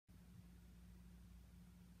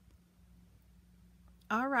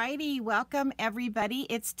Alrighty, welcome everybody.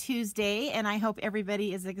 It's Tuesday and I hope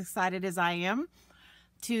everybody is as excited as I am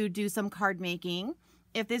to do some card making.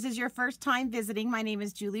 If this is your first time visiting, my name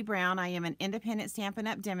is Julie Brown. I am an independent Stampin'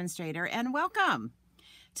 Up! Demonstrator and welcome.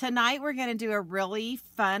 Tonight we're going to do a really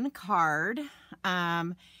fun card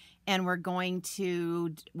and we're going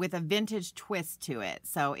to, with a vintage twist to it.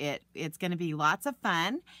 So it's going to be lots of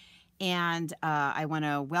fun. And I want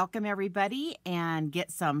to welcome everybody and get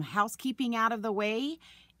some housekeeping out of the way.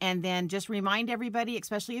 And then just remind everybody,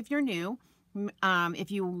 especially if you're new, if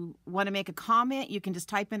you want to make a comment, you can just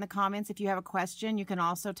type in the comments. If you have a question, you can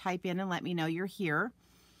also type in and let me know you're here.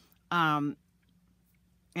 And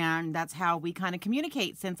that's how we kind of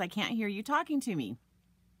communicate since I can't hear you talking to me.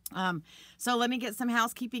 So let me get some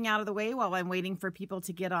housekeeping out of the way while I'm waiting for people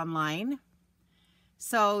to get online.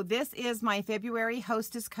 So this is my February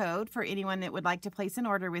hostess code for anyone that would like to place an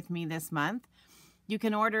order with me this month. You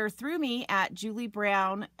can order through me at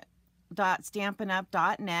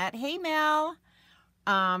juliebrown.stampinup.net. Hey, Mel.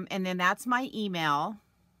 And then that's my email.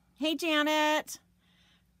 Hey, Janet.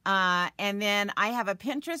 And then I have a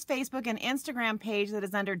Pinterest, Facebook, and Instagram page that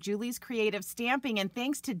is under Julie's Creative Stamping. And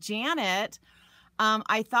thanks to Janet,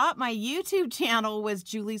 I thought my YouTube channel was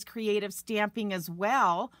Julie's Creative Stamping as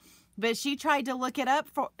well. But she tried to look it up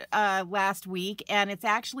for last week, and it's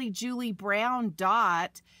actually Julie Brown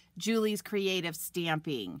Julie's Creative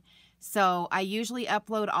Stamping. So I usually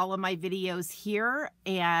upload all of my videos here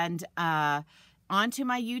and onto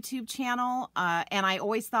my YouTube channel. And I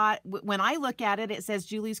always thought, when I look at it, it says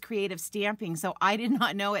Julie's Creative Stamping. So I did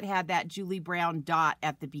not know it had that Julie Brown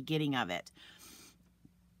at the beginning of it.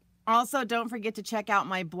 Also, don't forget to check out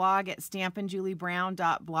my blog at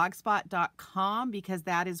stampinjuliebrown.blogspot.com because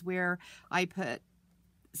that is where I put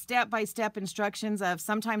step-by-step instructions of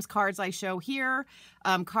sometimes cards I show here,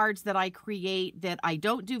 cards that I create that I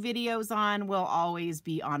don't do videos on will always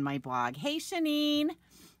be on my blog. Hey, Shanine.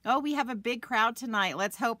 Oh, we have a big crowd tonight.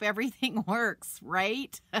 Let's hope everything works,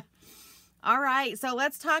 right? All right, so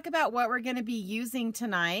let's talk about what we're going to be using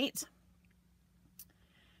tonight.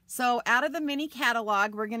 So out of the mini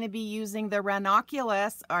catalog, we're going to be using the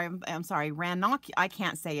Ranunculus, or I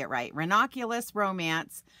can't say it right, Ranunculus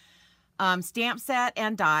Romance stamp set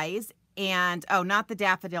and dies. And, oh, not the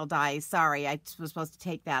daffodil dies. Sorry, I was supposed to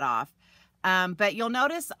take that off. But you'll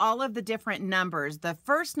notice all of the different numbers. The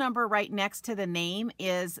first number right next to the name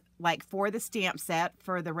is like for the stamp set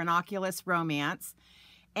for the Ranunculus Romance.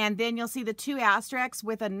 And then you'll see the 2 asterisks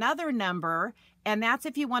with another number, and that's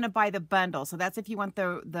if you want to buy the bundle. So that's if you want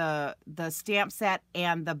the stamp set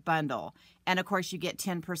and the bundle. And of course you get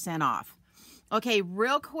 10% off. Okay,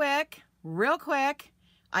 real quick,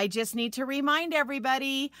 I just need to remind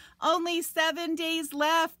everybody, only 7 days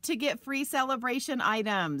left to get free celebration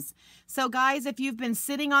items. So guys, if you've been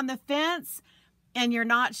sitting on the fence and you're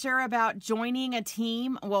not sure about joining a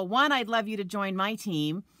team, well, one, I'd love you to join my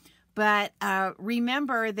team. But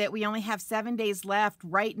remember that we only have 7 days left.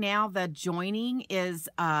 Right now, the joining is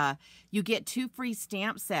you get 2 free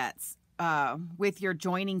stamp sets with your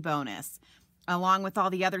joining bonus, along with all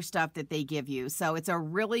the other stuff that they give you. So it's a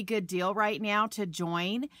really good deal right now to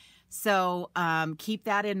join. So keep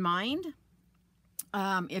that in mind.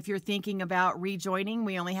 If you're thinking about rejoining,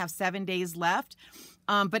 we only have 7 days left.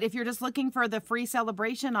 But if you're just looking for the free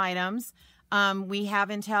celebration items, we have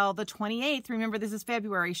until the 28th. Remember, this is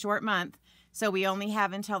February, short month. So we only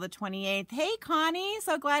have until the 28th. Hey, Connie,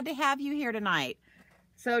 so glad to have you here tonight.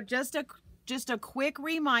 So just a quick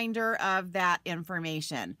reminder of that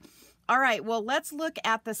information. All right, well, let's look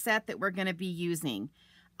at the set that we're going to be using.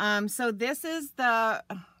 So this is the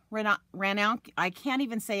I can't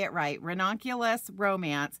even say it right, Ranunculus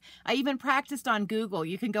Romance. I even practiced on Google.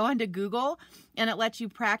 You can go into Google and it lets you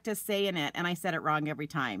practice saying it, and I said it wrong every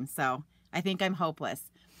time. So I think I'm hopeless.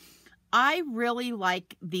 I really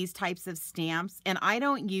like these types of stamps, and I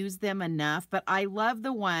don't use them enough, but I love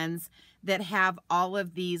the ones that have all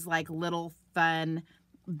of these like little fun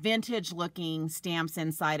vintage looking stamps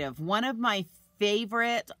inside of. One of my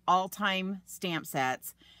favorite all-time stamp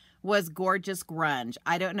sets was Gorgeous Grunge.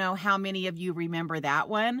 I don't know how many of you remember that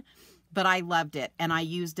one, but I loved it, and I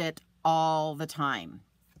used it all the time.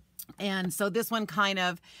 And so this one kind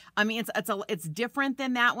of, I mean, it's different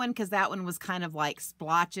than that one because that one was kind of like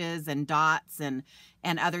splotches and dots and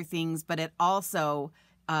other things, but it also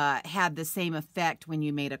had the same effect when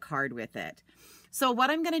you made a card with it. So what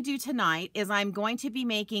I'm going to do tonight is I'm going to be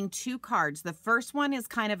making 2 cards. The first one is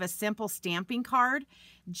kind of a simple stamping card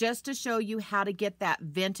just to show you how to get that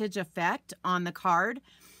vintage effect on the card.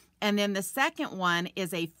 And then the second one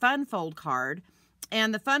is a fun fold card.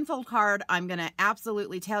 And the fun fold card, I'm going to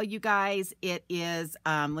absolutely tell you guys, it is,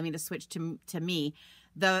 let me just switch to me.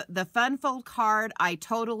 The fun fold card, I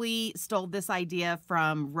totally stole this idea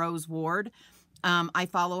from Rose Ward. I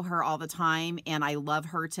follow her all the time and I love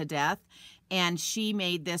her to death. And she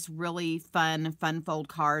made this really fun fold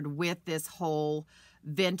card with this whole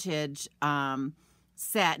vintage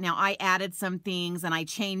set. Now I added some things and I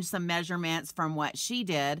changed some measurements from what she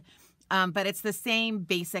did. But it's the same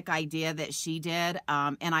basic idea that she did.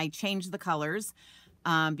 And I changed the colors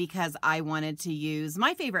because I wanted to use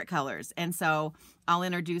my favorite colors. And so I'll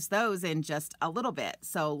introduce those in just a little bit.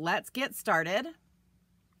 So let's get started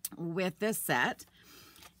with this set.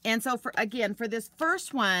 And so for this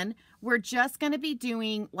first one, we're just going to be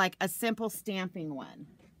doing like a simple stamping one.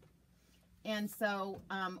 And so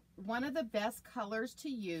one of the best colors to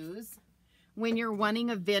use when you're wanting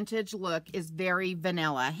a vintage look is Very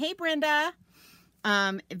Vanilla. Hey, Brenda.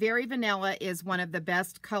 Very Vanilla is one of the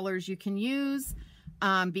best colors you can use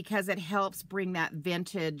because it helps bring that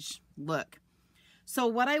vintage look. So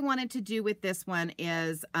what I wanted to do with this one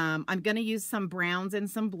is I'm going to use some browns and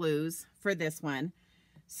some blues for this one.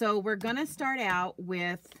 So we're going to start out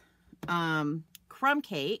with Crumb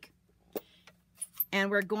Cake. And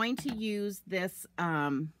we're going to use this,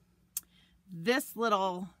 this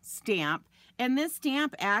little stamp. And this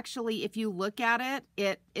stamp actually, if you look at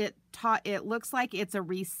it, it looks like it's a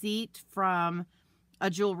receipt from a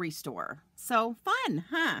jewelry store. So fun,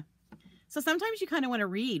 huh? So sometimes you kind of want to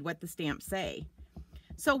read what the stamps say.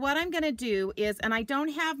 So what I'm going to do is, and I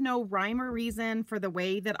don't have no rhyme or reason for the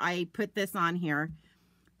way that I put this on here,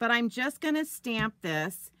 but I'm just going to stamp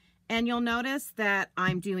this. And you'll notice that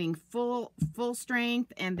I'm doing full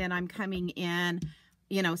strength, and then I'm coming in,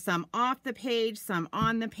 you know, some off the page, some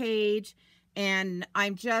on the page, and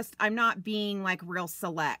I'm not being like real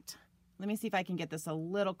select. Let me see if I can get this a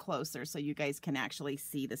little closer so you guys can actually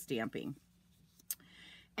see the stamping.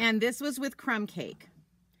 And this was with Crumb Cake.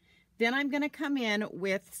 Then I'm going to come in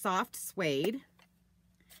with Soft Suede.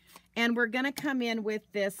 And we're going to come in with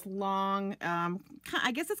this long,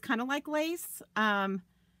 I guess it's kind of like lace.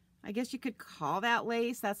 I guess you could call that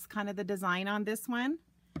lace. That's kind of the design on this one.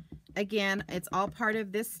 Again, it's all part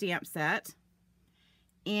of this stamp set.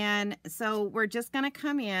 And so we're just going to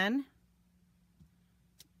come in.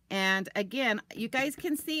 And again, you guys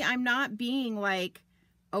can see I'm not being like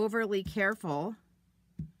overly careful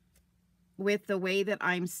with the way that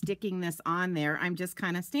I'm sticking this on there. I'm just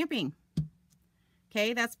kind of stamping.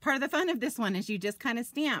 Okay, that's part of the fun of this one, is you just kind of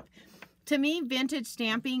stamp. To me, vintage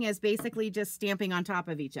stamping is basically just stamping on top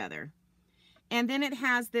of each other. And then it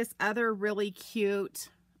has this other really cute,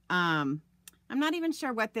 I'm not even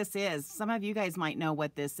sure what this is. Some of you guys might know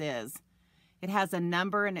what this is. It has a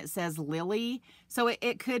number and it says Lily. So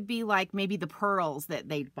it could be like maybe the pearls that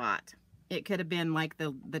they bought. It could have been like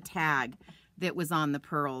the tag that was on the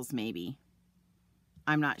pearls maybe.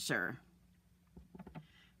 I'm not sure.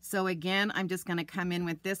 So again, I'm just going to come in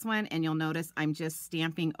with this one, and you'll notice I'm just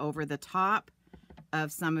stamping over the top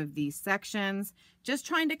of some of these sections, just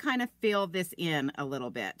trying to kind of fill this in a little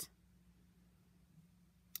bit.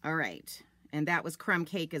 All right, and that was Crumb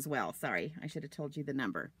Cake as well. Sorry, I should have told you the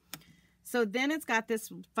number. So then it's got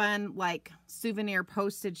this fun like souvenir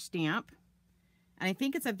postage stamp, and I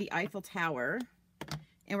think it's of the Eiffel Tower.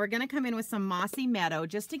 And we're going to come in with some Mossy Meadow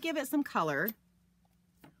just to give it some color.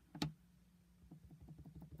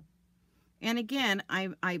 And again, I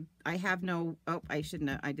have no, oh, I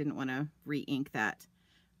didn't want to re-ink that.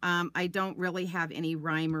 I don't really have any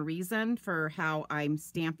rhyme or reason for how I'm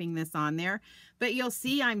stamping this on there. But you'll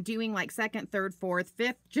see I'm doing like second, third, fourth,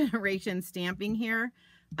 fifth generation stamping here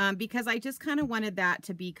because I just kind of wanted that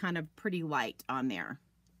to be kind of pretty light on there.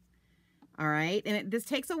 All right, and this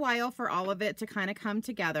takes a while for all of it to kind of come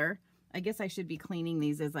together. I guess I should be cleaning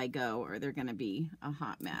these as I go or they're going to be a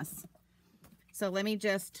hot mess. So let me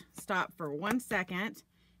just stop for 1 second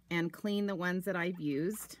and clean the ones that I've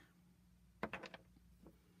used.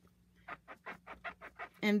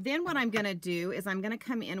 And then what I'm going to do is I'm going to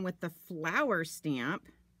come in with the flower stamp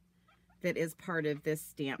that is part of this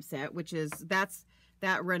stamp set, which is, that's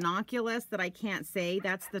that ranunculus that I can't say.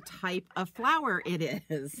 That's the type of flower it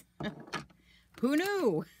is. Who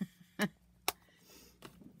knew?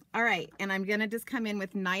 All right, and I'm going to just come in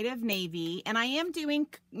with Night of Navy, and I am doing,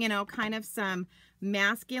 you know, kind of some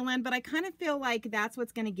masculine, but I kind of feel like that's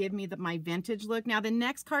what's going to give me my vintage look. Now, the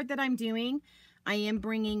next card that I'm doing, I am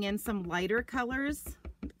bringing in some lighter colors,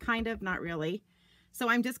 kind of, not really. So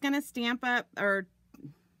I'm just going to stamp up or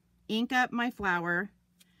ink up my flower,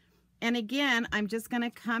 and again, I'm just going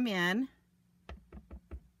to come in,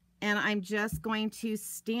 and I'm just going to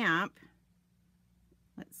stamp,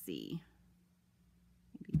 let's see,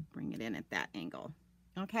 bring it in at that angle.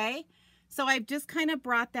 Okay, so I've just kind of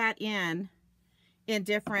brought that in. in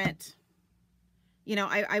different, you know,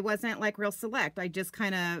 I wasn't like real select. I just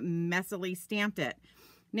kind of messily stamped it.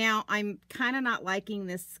 Now I'm kind of not liking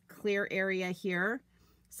this clear area here.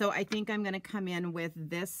 So I think I'm going to come in with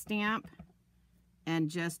this stamp and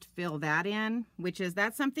just fill that in,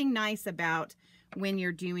 that's something nice about when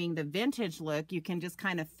you're doing the vintage look. You can just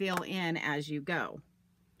kind of fill in as you go.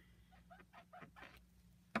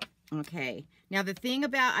 Okay, now the thing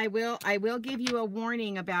about, I will give you a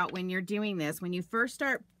warning about when you're doing this. When you first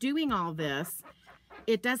start doing all this,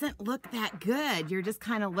 it doesn't look that good. You're just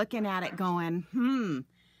kind of looking at it going,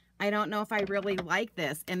 I don't know if I really like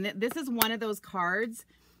this. And this is one of those cards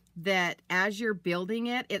that as you're building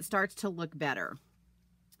it, it starts to look better.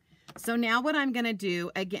 So now what I'm going to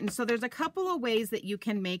do again, so there's a couple of ways that you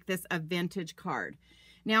can make this a vintage card.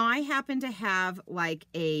 Now I happen to have like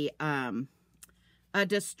a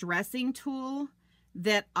distressing tool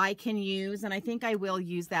that I can use, and I think I will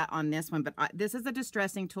use that on this one, but this is a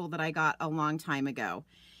distressing tool that I got a long time ago.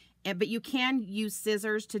 But you can use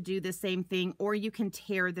scissors to do the same thing, or you can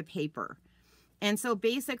tear the paper. And so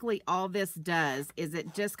basically all this does is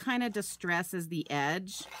it just kind of distresses the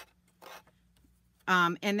edge.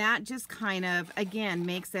 And that just kind of, again,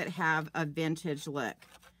 makes it have a vintage look.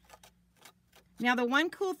 Now, the one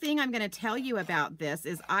cool thing I'm going to tell you about this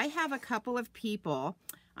is I have a couple of people.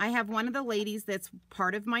 I have one of the ladies that's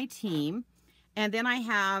part of my team. And then I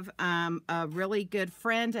have a really good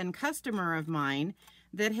friend and customer of mine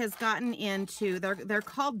that has gotten into, they're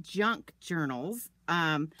called junk journals.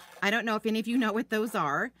 I don't know if any of you know what those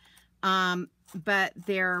are, but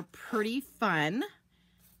they're pretty fun.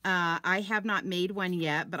 I have not made one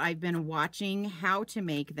yet, but I've been watching how to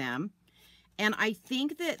make them. And I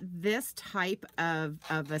think that this type of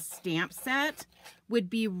a stamp set would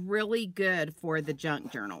be really good for the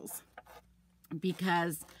junk journals,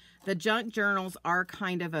 because the junk journals are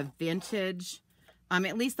kind of a vintage,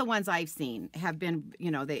 at least the ones I've seen have been,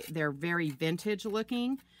 you know, they're very vintage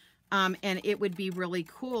looking. And it would be really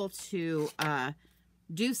cool to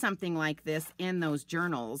do something like this in those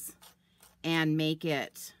journals and make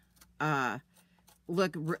it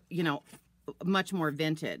look, you know, much more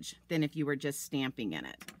vintage than if you were just stamping in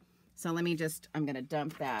it. So let me just, I'm going to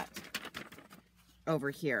dump that over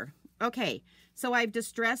here. Okay, so I've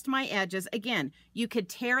distressed my edges. Again, you could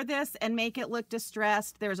tear this and make it look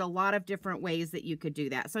distressed. There's a lot of different ways that you could do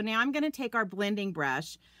that. So now I'm going to take our blending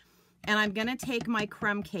brush and I'm going to take my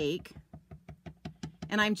crumb cake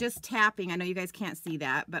and I'm just tapping. I know you guys can't see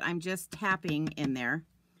that, but I'm just tapping in there.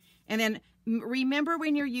 And then remember,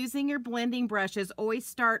 when you're using your blending brushes, always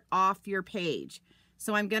start off your page.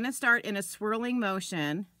 So I'm going to start in a swirling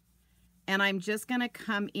motion and I'm just going to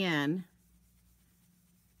come in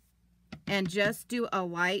and just do a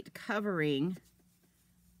light covering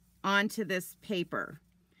onto this paper.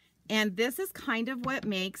 And this is kind of what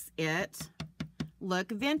makes it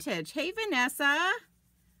look vintage. Hey, Vanessa.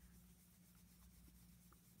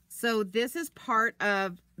 So this is part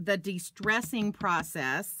of the distressing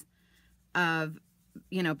process of,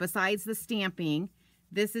 you know, besides the stamping,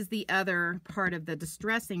 this is the other part of the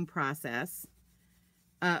distressing process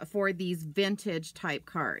for these vintage type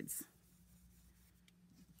cards.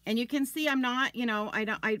 And you can see I'm not, you know,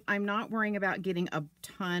 I'm not worrying about getting a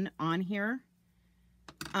ton on here.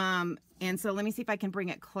 And so let me see if I can bring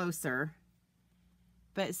it closer.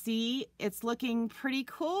 But see, it's looking pretty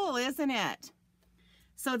cool, isn't it?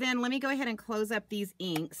 So then let me go ahead and close up these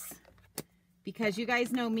inks, because you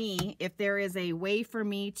guys know me, if there is a way for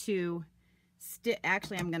me to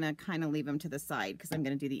actually, I'm going to kind of leave them to the side because I'm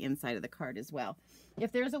going to do the inside of the card as well.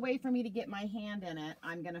 If there's a way for me to get my hand in it,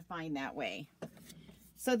 I'm going to find that way.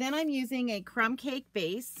 So then I'm using a crumb cake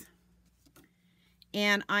base,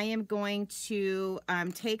 and I am going to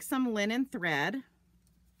take some linen thread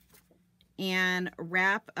and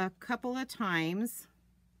wrap a couple of times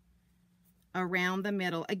around the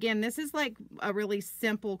middle. Again, this is like a really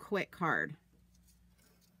simple, quick card.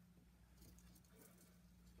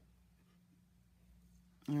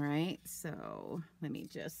 All right, so let me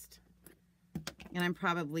just, and I'm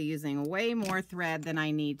probably using way more thread than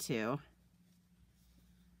I need to.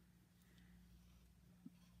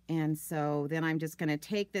 And so then I'm just going to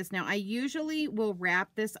take this. Now, I usually will wrap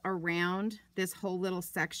this around this whole little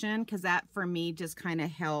section, because that for me just kind of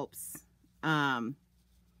helps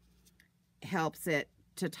it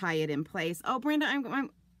to tie it in place. Oh, Brenda,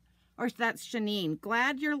 or that's Shanine.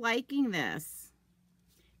 Glad you're liking this.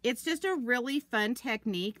 It's just a really fun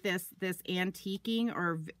technique, this antiquing,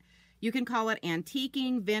 or you can call it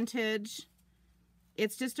antiquing, vintage.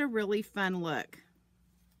 It's just a really fun look.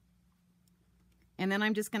 And then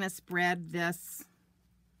I'm just going to spread this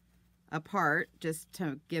apart just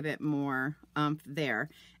to give it more there.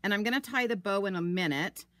 And I'm going to tie the bow in a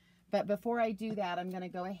minute. But before I do that, I'm going to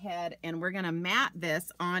go ahead and we're going to mat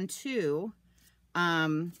this onto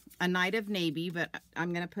a Night of Navy, but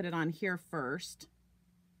I'm going to put it on here first.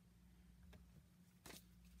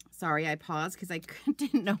 Sorry, I paused because I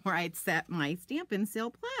didn't know where I'd set my Stampin'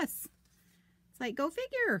 Seal Plus. It's like, go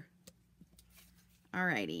figure.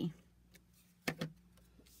 Alrighty.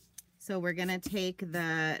 So we're going to take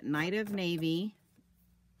the Night of Navy.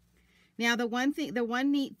 Now, the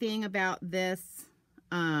one neat thing about this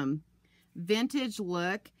vintage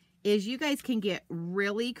look is you guys can get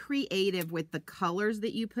really creative with the colors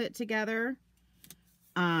that you put together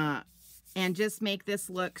and just make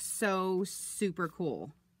this look so super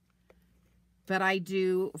cool. But I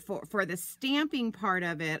do, for the stamping part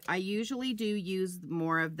of it, I usually do use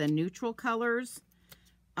more of the neutral colors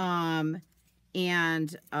and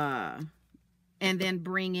then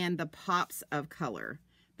bring in the pops of color.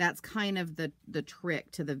 That's kind of the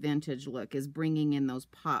trick to the vintage look, is bringing in those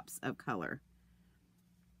pops of color.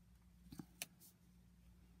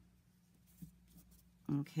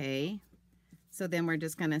 Okay, so then we're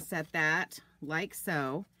just going to set that like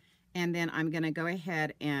so. And then I'm going to go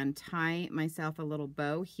ahead and tie myself a little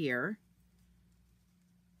bow here.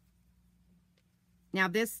 Now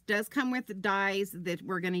this does come with dies that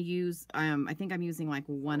we're going to use. I think I'm using like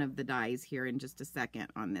one of the dies here in just a second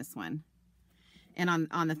on this one. And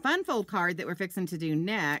on the Fun Fold card that we're fixing to do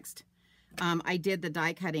next, I did the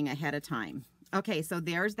die cutting ahead of time. Okay, so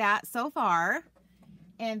there's that so far.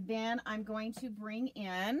 And then I'm going to bring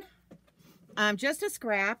in just a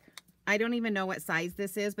scrap. I don't even know what size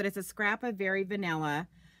this is, but it's a scrap of Very Vanilla.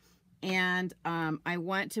 And I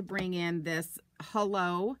want to bring in this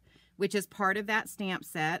Hello, which is part of that stamp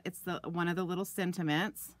set. It's one of the little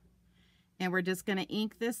sentiments. And we're just going to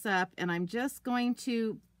ink this up. And I'm just going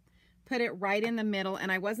to put it right in the middle.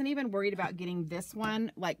 And I wasn't even worried about getting this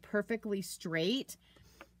one like perfectly straight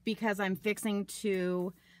because I'm fixing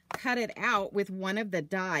to cut it out with one of the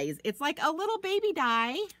dies. It's like a little baby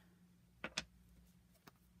die.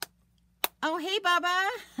 Oh, hey,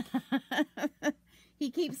 Bubba. He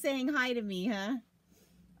keeps saying hi to me, huh?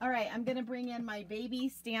 All right, I'm going to bring in my baby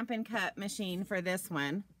Stampin' Cut machine for this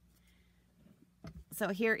one. So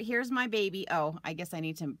here's my baby. Oh, I guess I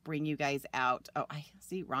need to bring you guys out. Oh, I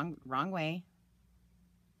see, wrong way.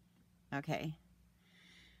 Okay.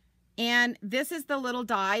 And this is the little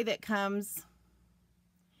die that comes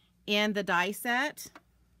in the die set.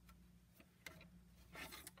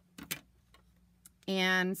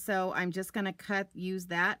 And so I'm just going to use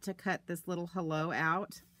that to cut this little hello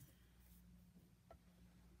out.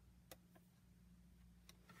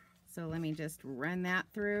 So let me just run that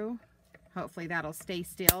through. Hopefully that'll stay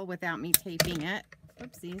still without me taping it.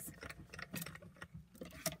 Oopsies.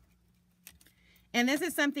 And this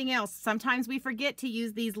is something else. Sometimes we forget to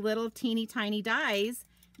use these little teeny tiny dies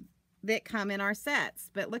that come in our sets.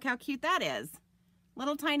 But look how cute that is.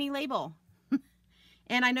 Little tiny label.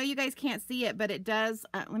 And I know you guys can't see it, but it does.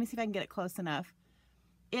 Let me see if I can get it close enough.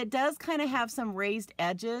 It does kind of have some raised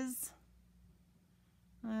edges.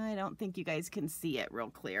 I don't think you guys can see it real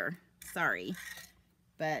clear. Sorry.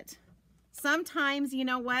 But sometimes, you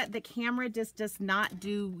know what? The camera just does not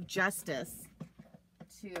do justice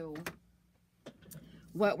to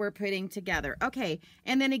what we're putting together. Okay.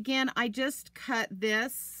 And then again, I just cut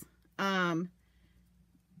this.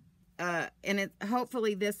 And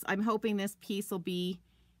hopefully this, I'm hoping this piece will be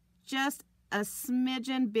just a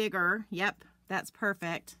smidgen bigger. Yep, that's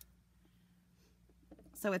perfect.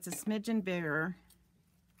 So it's a smidgen bigger.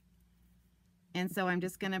 And so I'm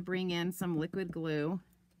just going to bring in some liquid glue.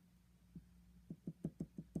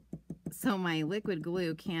 So my liquid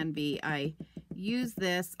glue can be, I use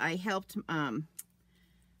this, I helped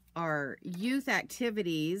our youth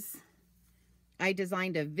activities. I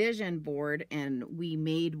designed a vision board and we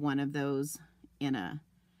made one of those in a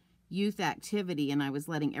youth activity and I was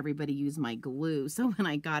letting everybody use my glue. So when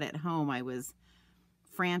I got it home, I was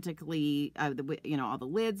frantically, you know, all the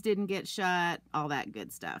lids didn't get shut, all that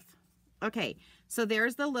good stuff. Okay, so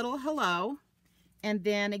there's the little hello. And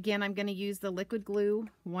then again, I'm going to use the liquid glue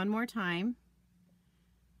one more time.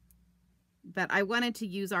 But I wanted to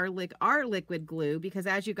use our liquid glue because,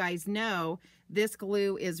 as you guys know, this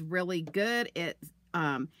glue is really good.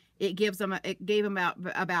 It gave them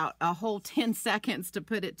about a whole 10 seconds to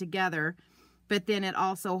put it together, but then it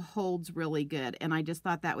also holds really good. And I just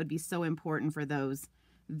thought that would be so important for those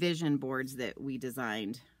vision boards that we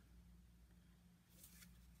designed.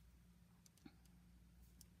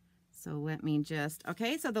 So let me just,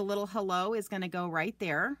 okay, so the little hello is going to go right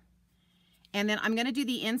there. And then I'm going to do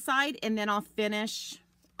the inside and then I'll finish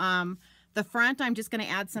The front, I'm just going to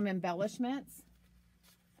add some embellishments.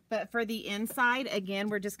 But for the inside, again,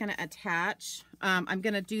 we're just going to attach. I'm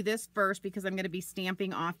going to do this first because I'm going to be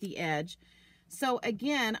stamping off the edge. So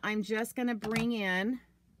again, I'm just going to bring in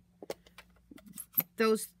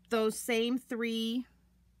those same 3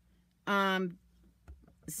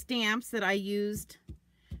 stamps that I used.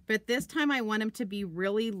 But this time I want them to be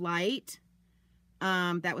really light.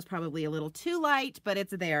 That was probably a little too light, but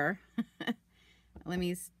it's there. Let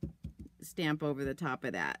me stamp over the top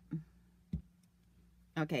of that.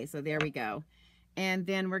 Okay, so there we go. And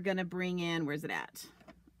then we're going to bring in, where's it at?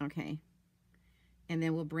 Okay. And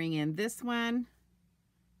then we'll bring in this one.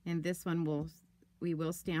 And this one we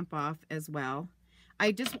will stamp off as well.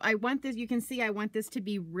 I want this, you can see I want this to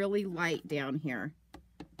be really light down here.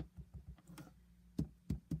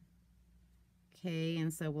 Okay,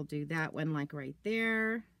 and so we'll do that one like right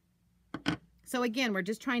there. So again, we're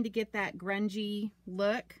just trying to get that grungy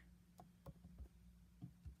look.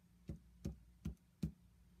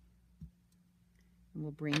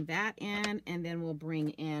 We'll bring that in, and then we'll bring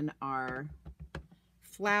in our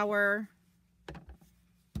flower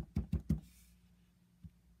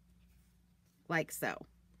like so.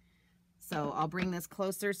 So I'll bring this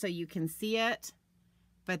closer so you can see it,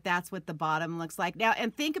 but that's what the bottom looks like. Now,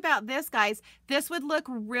 and think about this, guys. This would look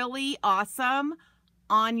really awesome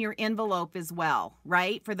on your envelope as well,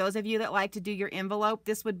 right? For those of you that like to do your envelope,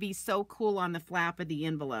 this would be so cool on the flap of the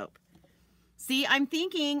envelope. See, I'm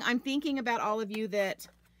thinking about all of you that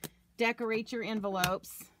decorate your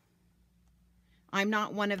envelopes. I'm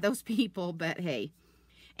not one of those people, but hey.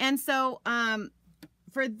 And so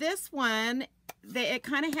for this one, it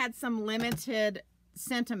kind of had some limited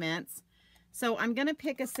sentiments. So I'm going to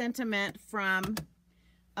pick a sentiment from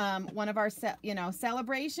one of our,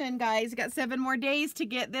 celebration, guys. You got 7 more days to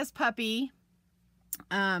get this puppy.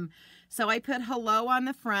 So I put hello on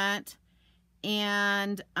the front,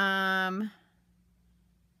 and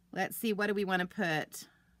let's see, what do we want to put?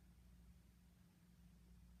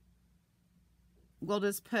 We'll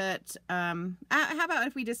just put, how about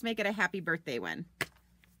if we just make it a happy birthday one?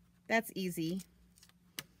 That's easy.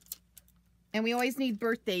 And we always need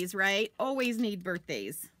birthdays, right? Always need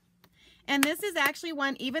birthdays. And this is actually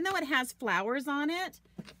one, even though it has flowers on it,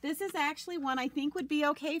 this is actually one I think would be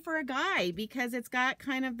okay for a guy because it's got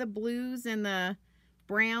kind of the blues and the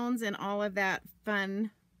browns and all of that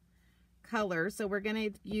fun color. So we're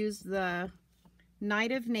going to use the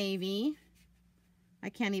Night of Navy. I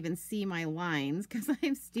can't even see my lines because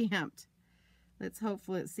I've stamped. Let's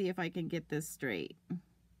see if I can get this straight.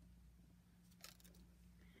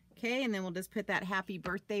 Okay, and then we'll just put that happy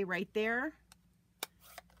birthday right there.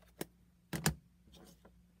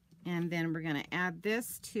 And then we're going to add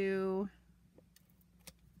this to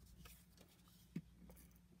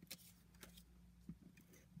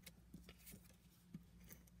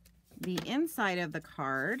the inside of the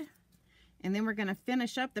card. And then we're going to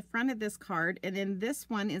finish up the front of this card, and then this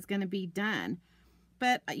one is going to be done.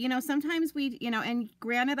 But, sometimes and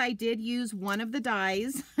granted, I did use one of the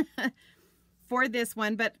dies for this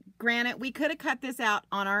one, but granted, we could have cut this out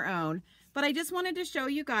on our own. But I just wanted to show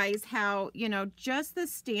you guys how, just the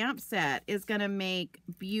stamp set is going to make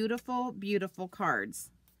beautiful, beautiful cards.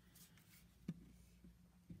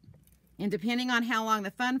 And depending on how long the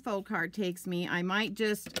fun fold card takes me, I might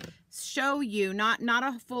just show you, not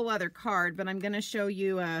a full other card, but I'm going to show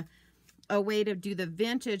you a way to do the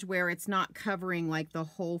vintage where it's not covering like the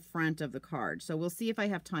whole front of the card. So we'll see if I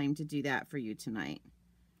have time to do that for you tonight.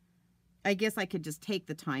 I guess I could just take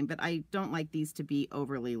the time, but I don't like these to be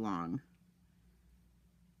overly long.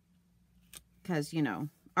 Because,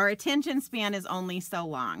 our attention span is only so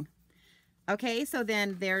long. Okay, so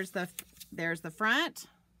then there's the front.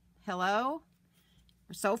 Hello.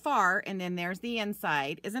 So far, and then there's the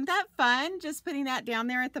inside. Isn't that fun? Just putting that down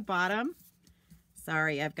there at the bottom.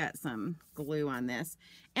 Sorry, I've got some glue on this.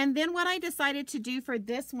 And then what I decided to do for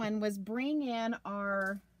this one was bring in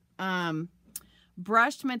our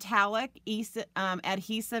brushed metallic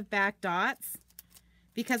adhesive back dots,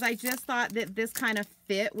 because I just thought that this kind of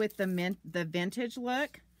fit with the vintage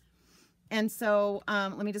look. And so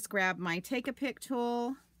let me just grab my Take a Pic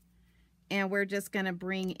tool, and we're just going to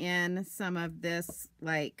bring in some of this,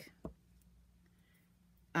 like,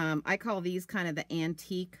 I call these kind of the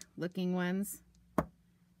antique looking ones.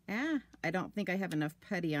 I don't think I have enough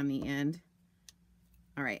putty on the end.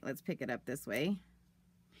 All right, let's pick it up this way.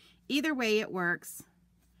 Either way it works.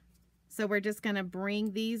 So we're just going to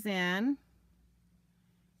bring these in.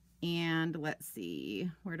 And let's see,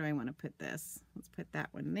 where do I want to put this? Let's put that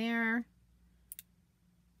one there.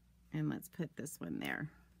 And let's put this one there.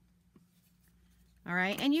 All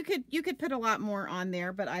right, and you could put a lot more on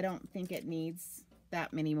there, but I don't think it needs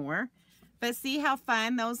that many more. But see how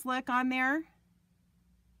fun those look on there?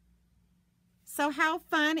 So how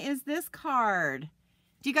fun is this card?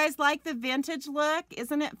 Do you guys like the vintage look?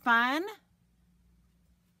 Isn't it fun?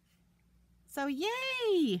 So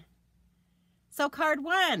yay! So card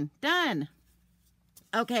 1, done.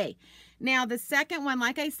 Okay, now the second one,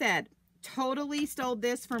 like I said, totally stole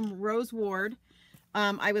this from Rose Ward.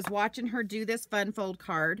 I was watching her do this fun fold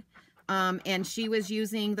card, and she was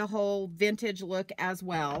using the whole vintage look as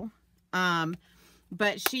well.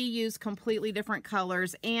 But she used completely different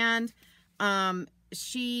colors, and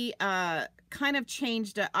she kind of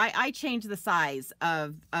changed, I changed the size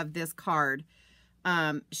of this card.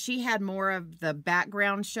 She had more of the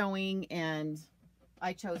background showing, and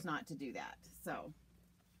I chose not to do that. So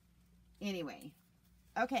anyway,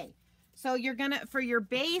 okay, so you're gonna, for your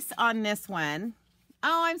base on this one,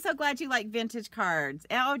 oh, I'm so glad you like vintage cards.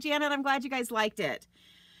 Oh, Janet, I'm glad you guys liked it.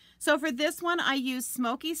 So for this one, I used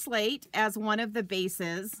Smoky Slate as one of the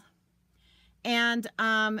bases. And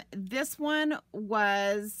this one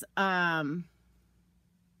was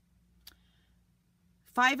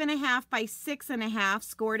 5.5 by 6.5,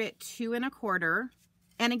 scored at 2 1/4.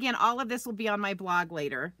 And again, all of this will be on my blog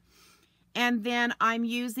later. And then I'm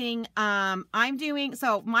using,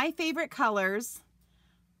 so my favorite colors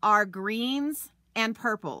are greens and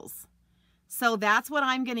purples. So that's what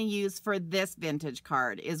I'm going to use for this vintage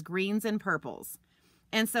card, is greens and purples.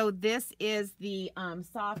 And so this is the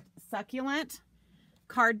Soft Succulent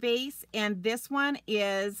card base, and this one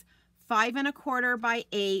is 5 1/4 by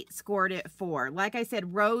 8, scored at 4. Like I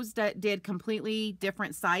said, Rose did completely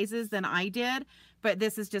different sizes than I did, but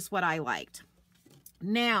this is just what I liked.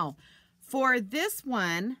 Now, for this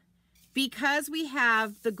one, because we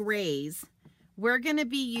have the grays, we're going to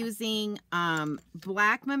be using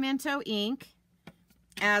black Memento ink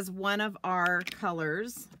as one of our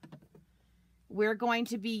colors. We're going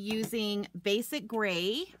to be using basic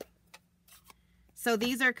gray. So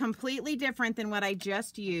these are completely different than what I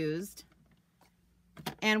just used.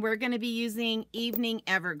 And we're going to be using Evening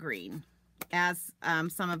Evergreen as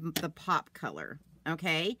some of the pop color.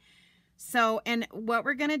 Okay. So, and what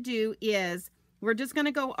we're going to do is we're just going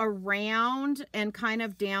to go around and kind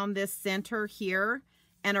of down this center here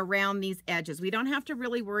and around these edges. We don't have to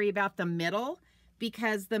really worry about the middle,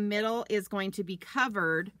 because the middle is going to be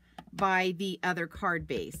covered by the other card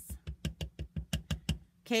base.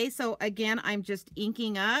 Okay, so again, I'm just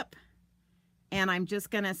inking up, and I'm just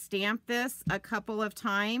going to stamp this a couple of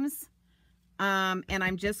times, and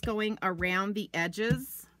I'm just going around the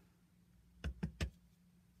edges.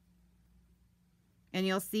 And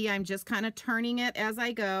you'll see I'm just kind of turning it as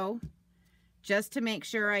I go, just to make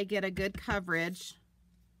sure I get a good coverage.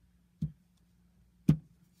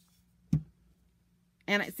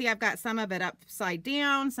 And see, I've got some of it upside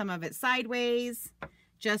down, some of it sideways,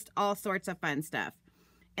 just all sorts of fun stuff.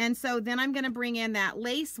 And so then I'm going to bring in that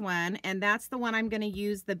lace one, and that's the one I'm going to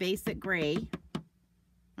use the basic gray.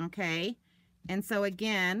 Okay. And so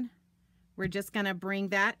again, we're just going to bring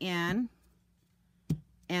that in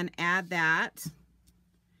and add that.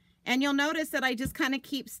 And you'll notice that I just kind of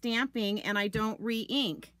keep stamping and I don't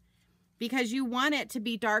re-ink, because you want it to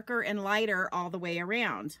be darker and lighter all the way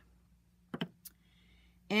around.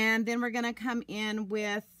 And then we're going to come in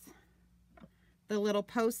with the little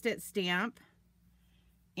Post-it stamp.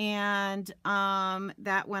 And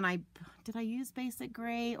that one, did I use basic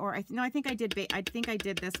gray? Or no, I think I did. I think I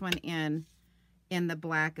did this one in the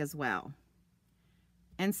black as well.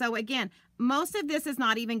 And so again, most of this is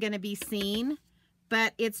not even going to be seen,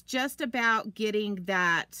 but it's just about getting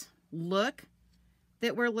that look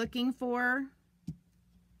that we're looking for.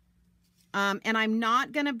 And I'm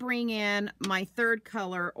not going to bring in my third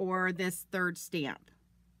color or this third stamp.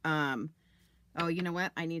 Oh, you know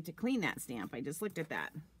what? I need to clean that stamp. I just looked at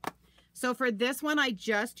that. So for this one, I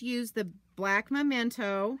just used the black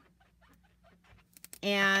Memento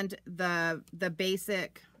and the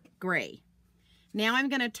basic gray. Now I'm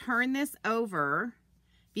going to turn this over,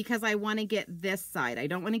 because I want to get this side. I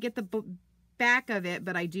don't want to get the back of it,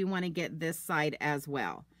 but I do want to get this side as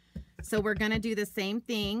well. So we're going to do the same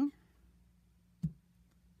thing.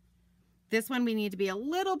 This one we need to be a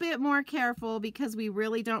little bit more careful, because we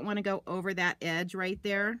really don't want to go over that edge right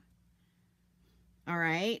there. All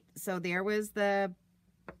right, so there was the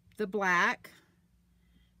black.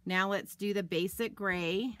 Now let's do the basic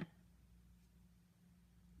gray.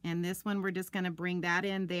 And this one we're just going to bring that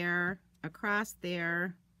in there, across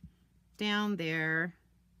there, down there,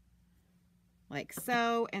 like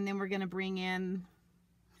so. And then we're going to bring in,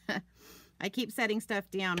 I keep setting stuff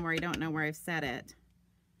down where I don't know where I've set it.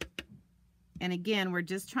 And again, we're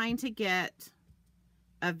just trying to get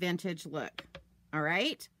a vintage look. All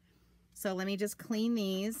right. So let me just clean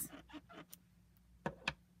these.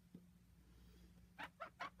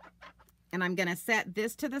 And I'm going to set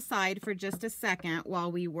this to the side for just a second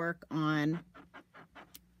while we work on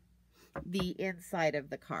the inside of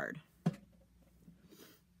the card.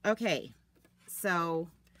 Okay, so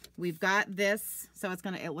we've got this. So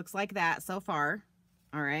it looks like that so far.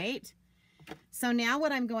 All right. So now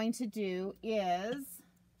what I'm going to do is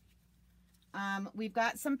we've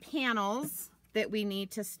got some panels that we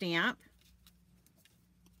need to stamp.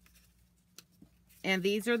 And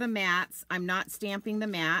these are the mats. I'm not stamping the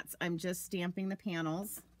mats. I'm just stamping the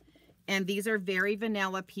panels. And these are very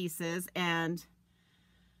vanilla pieces. And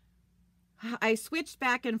I switched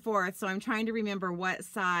back and forth, so I'm trying to remember what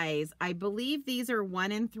size. I believe these are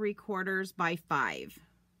 1 3/4 by 5.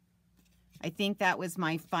 I think that was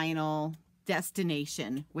my final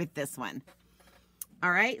destination with this one.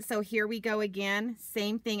 All right, so here we go again.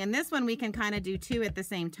 Same thing. And this one we can kind of do 2 at the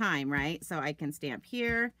same time, right? So I can stamp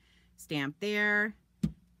here, stamp there,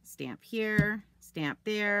 stamp here, stamp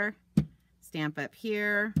there, stamp up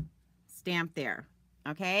here, stamp there.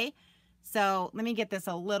 Okay, so let me get this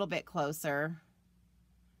a little bit closer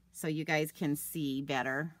so you guys can see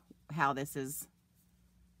better how this is.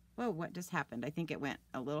 Whoa, what just happened? I think it went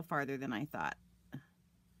a little farther than I thought.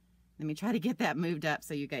 Let me try to get that moved up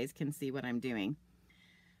so you guys can see what I'm doing.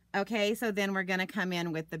 Okay, so then we're going to come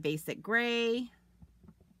in with the basic gray.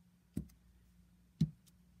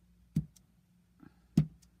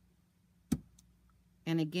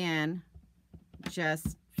 And again,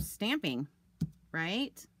 just stamping,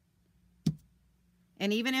 right?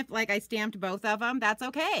 And even if like I stamped both of them, that's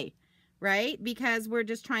okay, right? Because we're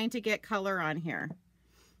just trying to get color on here,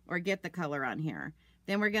 or get the color on here.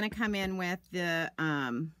 Then we're going to come in with the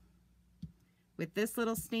with this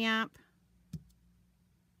little stamp.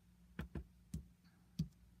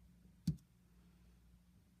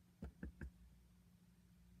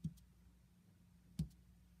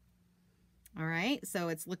 All right, so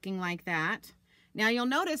it's looking like that. Now you'll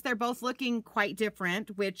notice they're both looking quite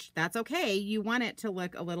different, which that's okay. You want it to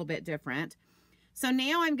look a little bit different. So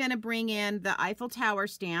now I'm going to bring in the Eiffel Tower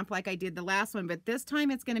stamp like I did the last one, but this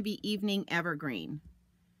time it's going to be Evening Evergreen.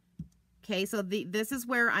 Okay, so this is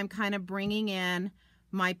where I'm kind of bringing in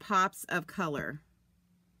my pops of color,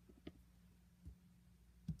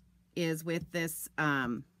 is with this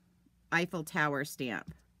Eiffel Tower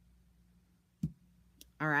stamp.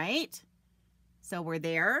 All right. So we're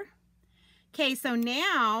there. Okay, so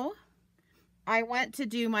now I want to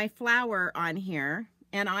do my flower on here,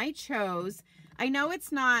 and I chose, I know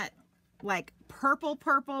it's not like purple,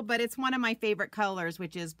 but it's one of my favorite colors,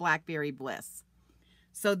 which is Blackberry Bliss.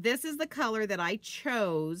 So this is the color that I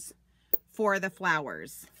chose for the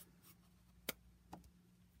flowers.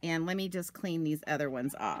 And let me just clean these other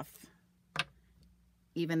ones off,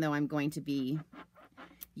 even though I'm going to be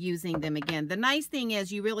using them again. The nice thing is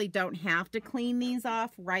you really don't have to clean these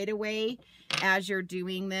off right away as you're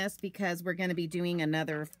doing this, because we're going to be doing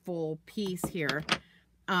another full piece here.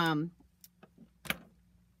 But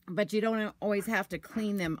you don't always have to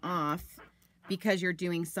clean them off because you're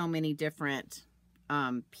doing so many different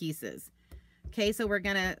pieces. Okay, so we're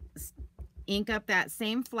going to ink up that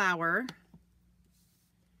same flower,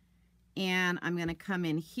 and I'm going to come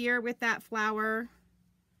in here with that flower,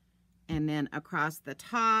 and then across the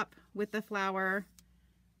top with the flower.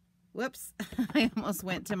 Whoops, I almost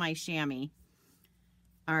went to my chamois.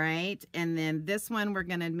 All right, and then this one, we're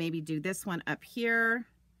gonna maybe do this one up here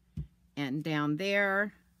and down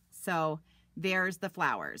there. So there's the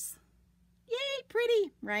flowers. Yay,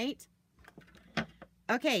 pretty, right?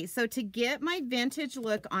 Okay, so to get my vintage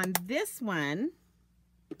look on this one,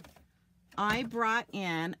 I brought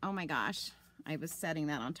in, oh my gosh, I was setting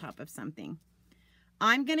that on top of something.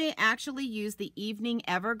 I'm going to actually use the Evening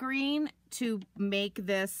Evergreen to make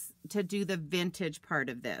this, to do the vintage part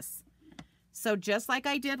of this. So just like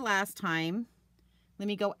I did last time, let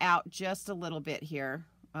me go out just a little bit here.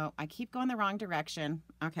 Oh, I keep going the wrong direction.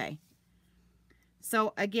 Okay.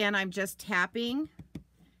 So again, I'm just tapping,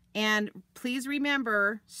 and please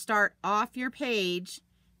remember, start off your page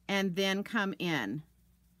and then come in.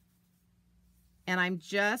 And I'm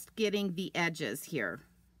just getting the edges here.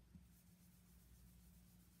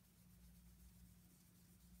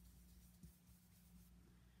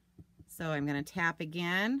 So I'm going to tap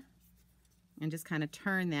again and just kind of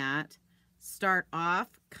turn that. Start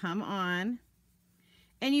off, come on.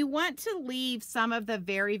 And you want to leave some of the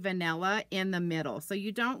very vanilla in the middle. So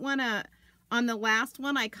you don't want to, on the last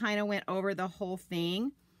one, I kind of went over the whole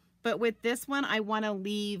thing. But with this one, I want to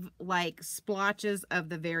leave like splotches of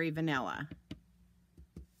the very vanilla.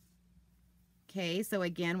 Okay, so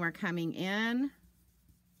again, we're coming in.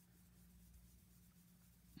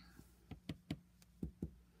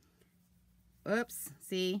 Oops,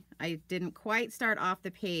 see, I didn't quite start off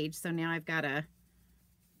the page, so now I've got to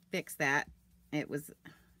fix that. It was,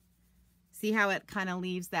 see how it kind of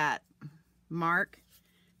leaves that mark?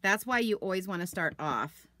 That's why you always want to start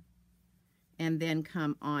off and then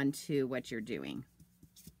come on to what you're doing.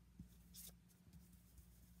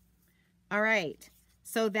 All right,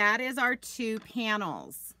 so that is our 2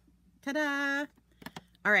 panels. Ta-da!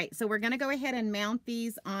 All right, so we're going to go ahead and mount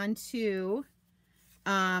these onto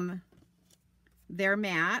their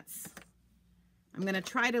mats. I'm going to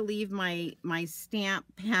try to leave my stamp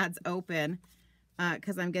pads open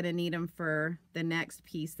because I'm going to need them for the next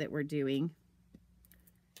piece that we're doing.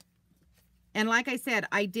 And like I said,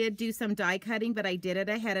 I did do some die cutting, but I did it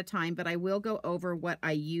ahead of time, but I will go over what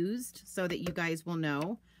I used so that you guys will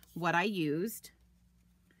know what I used.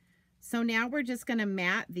 So now we're just going to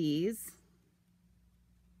mat these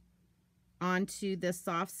onto the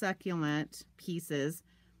soft succulent pieces.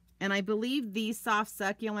 And I believe these soft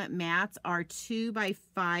succulent mats are 2 by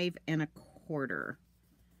 5 1/4.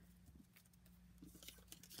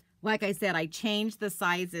 Like I said, I changed the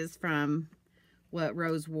sizes from what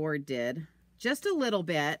Rose Ward did just a little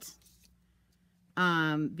bit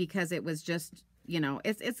because it was just, you know,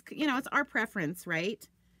 it's our preference, right?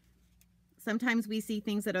 Sometimes we see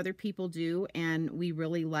things that other people do and we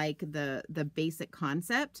really like the basic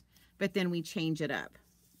concept, but then we change it up.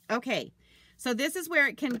 Okay. So this is where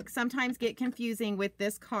it can sometimes get confusing with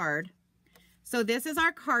this card. So this is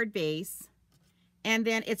our card base, and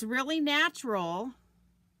then it's really natural.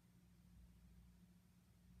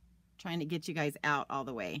 Trying to get you guys out all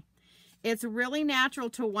the way. It's really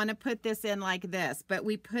natural to want to put this in like this, but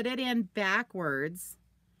we put it in backwards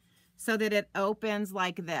so that it opens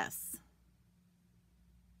like this.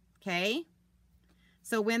 Okay?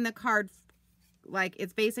 So when the card, like,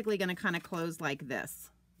 it's basically going to kind of close like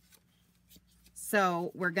this.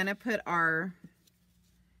 So we're going to put our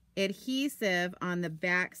adhesive on the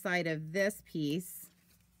back side of this piece.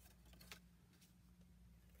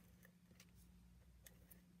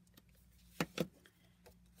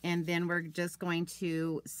 And then we're just going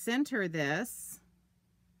to center this.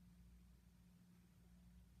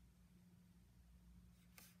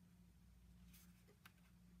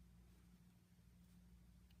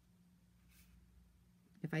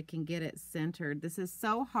 If I can get it centered. This is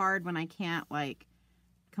so hard when I can't like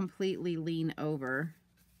completely lean over.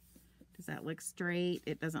 Does that look straight?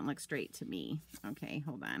 It doesn't look straight to me. Okay,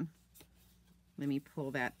 hold on. Let me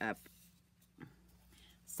pull that up.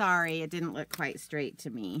 Sorry, it didn't look quite straight to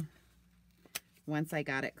me once I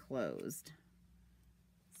got it closed.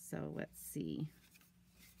 So let's see.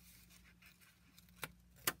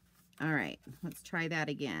 All right, let's try that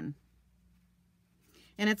again.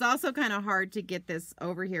 And it's also kind of hard to get this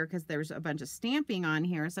over here because there's a bunch of stamping on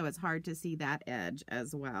here, so it's hard to see that edge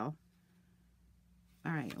as well.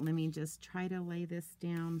 All right, let me just try to lay this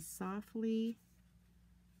down softly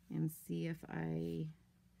and see if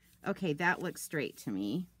okay, that looks straight to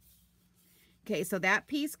me. Okay, so that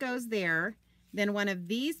piece goes there. Then one of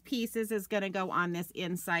these pieces is going to go on this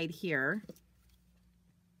inside here.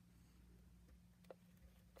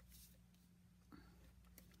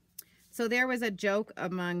 So there was a joke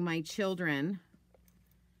among my children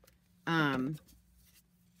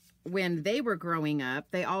when they were growing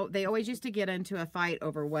up. They always used to get into a fight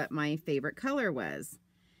over what my favorite color was.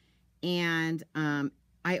 And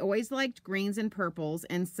I always liked greens and purples,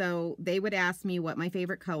 and so they would ask me what my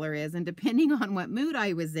favorite color is, and depending on what mood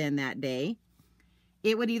I was in that day,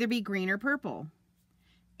 it would either be green or purple.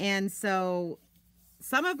 And so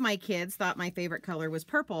some of my kids thought my favorite color was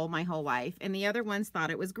purple my whole life, and the other ones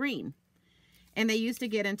thought it was green. And they used to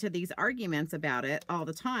get into these arguments about it all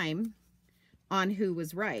the time on who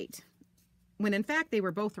was right, when in fact they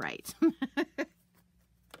were both right.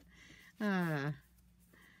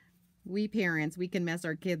 We parents, we can mess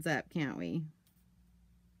our kids up, can't we?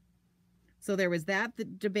 So there was that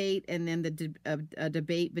debate, and then a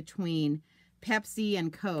debate between Pepsi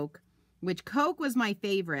and Coke, which Coke was my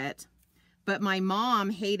favorite, but my mom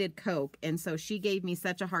hated Coke, and so she gave me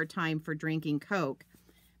such a hard time for drinking Coke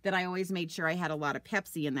that I always made sure I had a lot of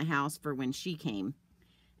Pepsi in the house for when she came.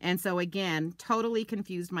 And so again, totally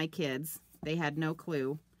confused my kids. They had no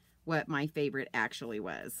clue what my favorite actually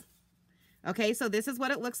was. Okay, so this is what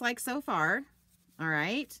it looks like so far. All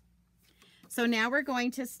right. So now we're going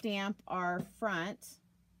to stamp our front.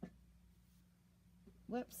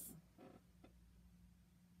 Whoops.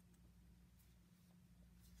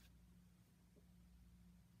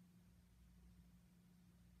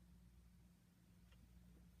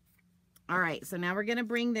 All right, so now we're going to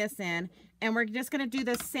bring this in, and we're just going to do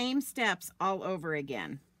the same steps all over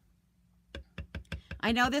again.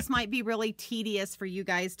 I know this might be really tedious for you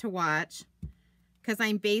guys to watch because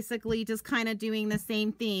I'm basically just kind of doing the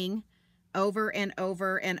same thing over and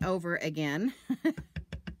over and over again.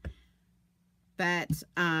 But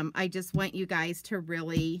I just want you guys to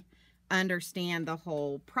really understand the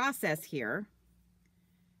whole process here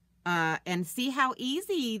and see how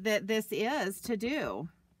easy that this is to do.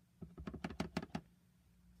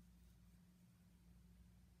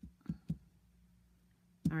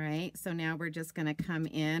 All right, so now we're just going to come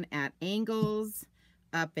in at angles,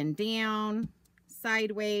 up and down,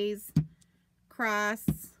 sideways, cross.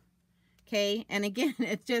 Okay, and again,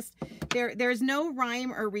 it's just, there's no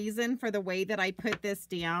rhyme or reason for the way that I put this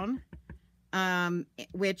down,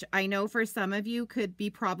 which I know for some of you could be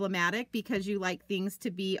problematic because you like things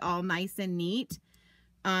to be all nice and neat.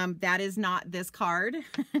 That is not this card,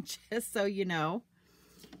 just so you know.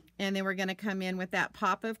 And then we're going to come in with that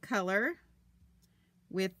pop of color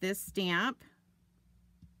with this stamp.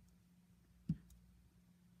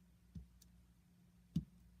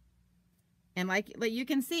 And like you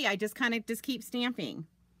can see, I just kind of just keep stamping.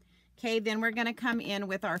 Okay, then we're going to come in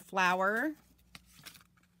with our flower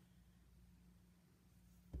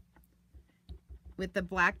with the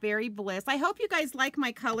Blackberry Bliss. I hope you guys like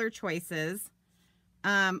my color choices.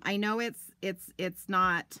 I know it's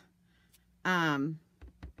not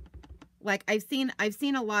like I've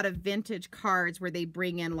seen a lot of vintage cards where they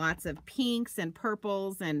bring in lots of pinks and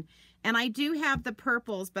purples, and I do have the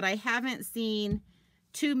purples, but I haven't seen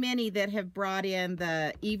too many that have brought in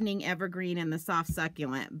the evening evergreen and the soft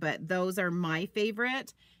succulent, but those are my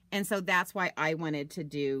favorite, and so that's why I wanted to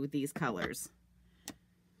do these colors.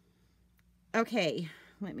 Okay,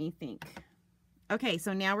 let me think. Okay,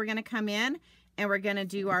 so now we're going to come in and we're going to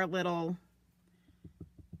do our little,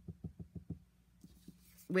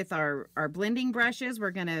 with our blending brushes,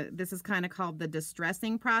 we're going to, this is kind of called the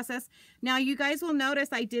distressing process. Now you guys will notice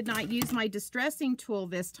I did not use my distressing tool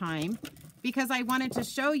this time because I wanted to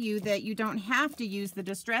show you that you don't have to use the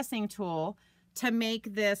distressing tool to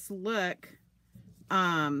make this look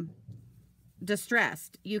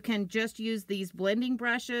distressed. You can just use these blending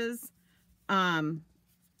brushes, and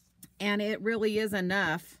it really is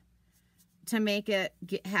enough to make it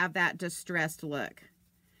have that distressed look.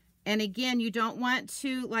 And again, you don't want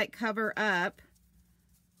to like cover up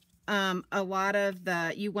a lot of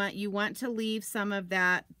the, you want to leave some of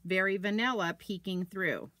that very vanilla peeking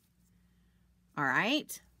through. All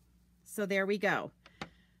right, so there we go.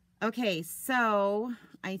 Okay, so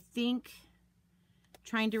I think,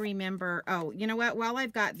 trying to remember, oh, you know what, while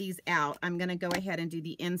I've got these out, I'm gonna go ahead and do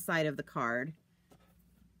the inside of the card,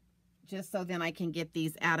 just so then I can get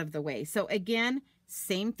these out of the way. So again,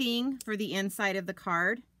 same thing for the inside of the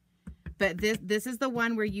card, but this is the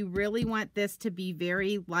one where you really want this to be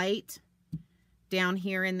very light down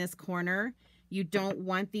here in this corner. You don't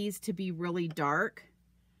want these to be really dark,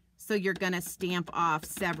 so you're going to stamp off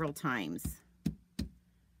several times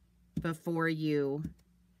before you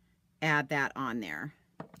add that on there.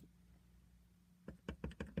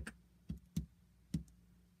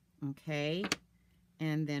 Okay,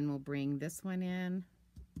 and then we'll bring this one in.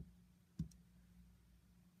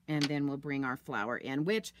 And then we'll bring our flower in,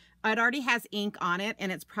 which it already has ink on it,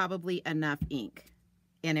 and it's probably enough ink.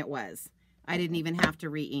 And it was. I didn't even have to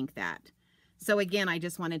re-ink that. So again, I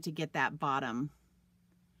just wanted to get that bottom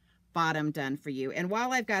done for you. And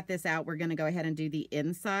while I've got this out, we're going to go ahead and do the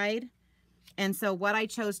inside. And so what I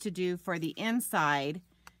chose to do for the inside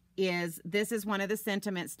is, this is one of the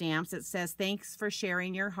sentiment stamps. It says, "Thanks for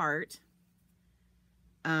sharing your heart."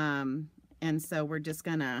 And so we're just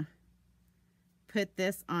going to put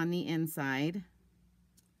this on the inside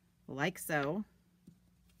like so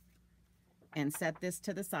and set this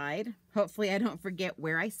to the side. Hopefully I don't forget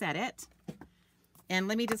where I set it. And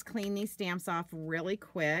let me just clean these stamps off really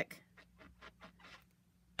quick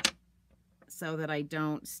so that I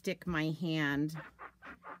don't stick my hand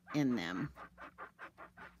in them,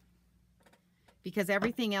 because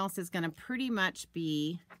everything else is going to pretty much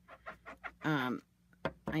be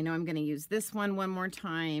I know I'm going to use this one more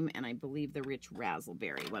time, and I believe the Rich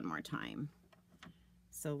Razzleberry one more time.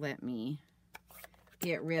 So let me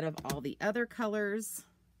get rid of all the other colors.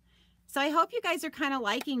 So I hope you guys are kind of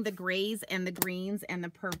liking the grays and the greens and the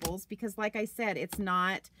purples, because like I said, it's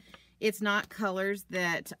not colors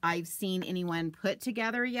that I've seen anyone put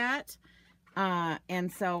together yet. And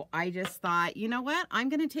so I just thought, you know what? I'm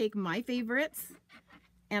going to take my favorites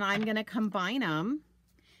and I'm going to combine them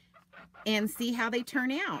and see how they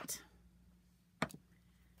turn out.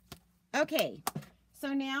 Okay,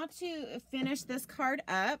 so now to finish this card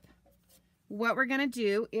up, what we're going to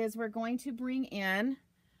do is we're going to bring in,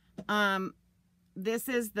 this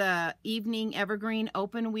is the Evening Evergreen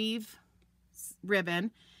Open Weave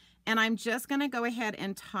ribbon, and I'm just going to go ahead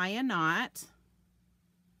and tie a knot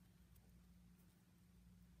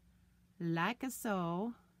like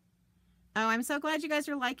so. Oh, I'm so glad you guys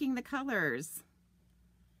are liking the colors.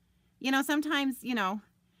 You know, sometimes, you know,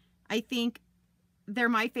 I think they're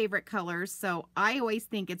my favorite colors, so I always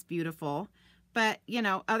think it's beautiful, but you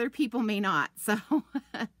know, other people may not.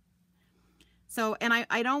 So and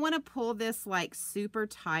I don't want to pull this like super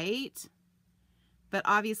tight, but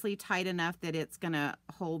obviously tight enough that it's gonna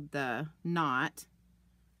hold the knot.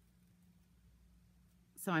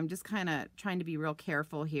 So I'm just kind of trying to be real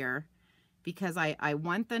careful here because I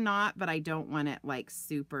want the knot, but I don't want it like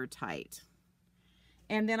super tight.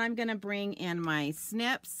 And then I'm gonna bring in my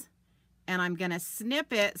snips, and I'm gonna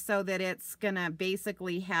snip it so that it's gonna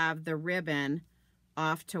basically have the ribbon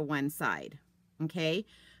off to one side, okay?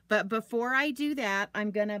 But before I do that,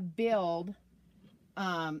 I'm gonna build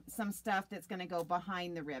some stuff that's gonna go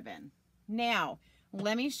behind the ribbon. Now,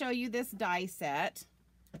 let me show you this die set,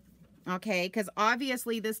 okay? Because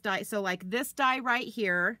obviously this die, so like this die right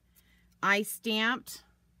here, I stamped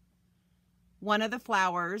one of the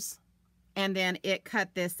flowers, and then it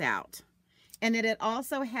cut this out. And then it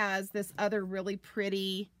also has this other really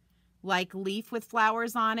pretty like leaf with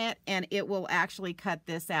flowers on it, and it will actually cut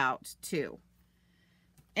this out too.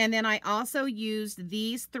 And then I also used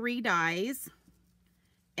these 3 dies,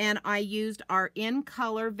 and I used our In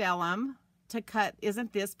Color vellum to cut.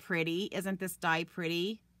 Isn't this pretty? Isn't this die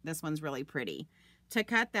pretty? This one's really pretty. To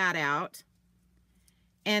cut that out.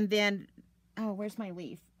 And then, oh, where's my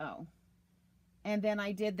leaf? Oh. And then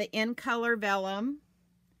I did the In Color vellum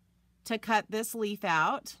to cut this leaf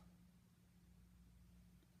out.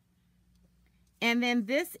 And then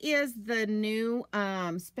this is the new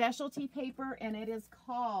specialty paper, and it is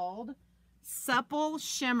called Supple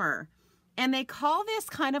Shimmer. And they call this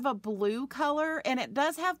kind of a blue color, and it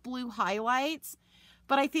does have blue highlights,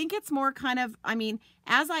 but I think it's more kind of, I mean,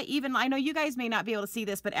 I know you guys may not be able to see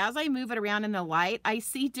this, but as I move it around in the light, I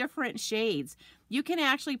see different shades. You can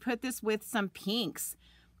actually put this with some pinks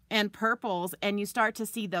and purples, and you start to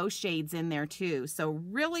see those shades in there too. So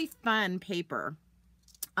really fun paper.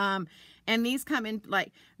 And these come in,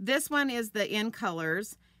 like, this one is the In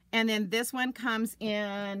Colors, and then this one comes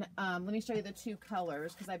in, let me show you the 2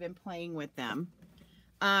 colors because I've been playing with them.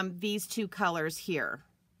 These 2 colors here.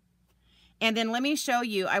 And then let me show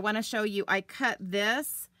you, I want to show you, I cut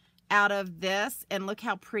this out of this, and look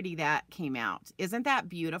how pretty that came out. Isn't that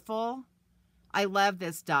beautiful? I love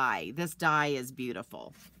this die. This die is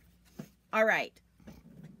beautiful. All right.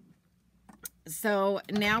 So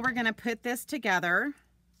now we're going to put this together.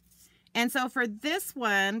 And so for this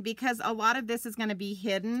one, because a lot of this is going to be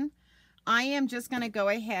hidden, I am just going to go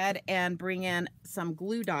ahead and bring in some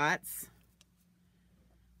glue dots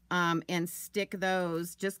and stick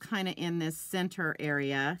those just kind of in this center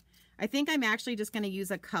area. I think I'm actually just going to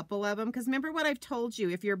use a couple of them because remember what I've told you,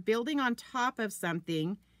 if you're building on top of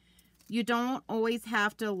something, you don't always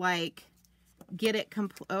have to like get it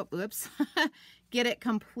get it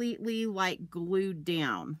completely like glued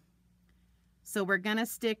down. So we're going to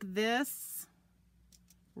stick this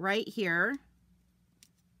right here.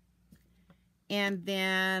 And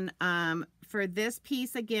then for this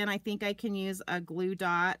piece, again, I think I can use a glue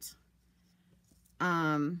dot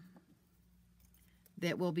that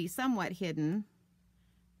will be somewhat hidden.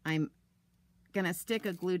 I'm going to stick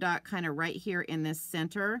a glue dot kind of right here in this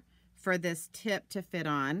center for this tip to fit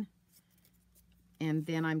on. And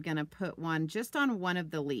then I'm going to put one just on one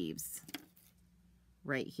of the leaves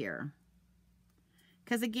right here.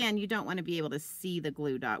 Because again, you don't want to be able to see the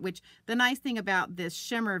glue dot, which the nice thing about this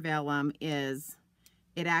shimmer vellum is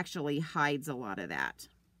it actually hides a lot of that.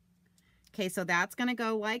 Okay, so that's going to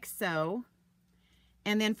go like so.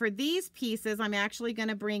 And then for these pieces, I'm actually going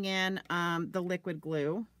to bring in the liquid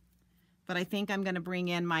glue. But I think I'm going to bring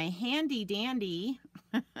in my handy dandy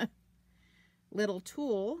little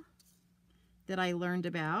tool that I learned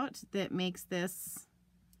about that makes this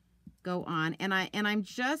go on. And I'm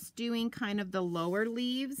just doing kind of the lower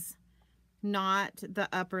leaves, not the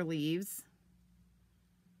upper leaves.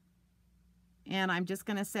 And I'm just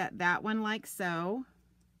going to set that one like so.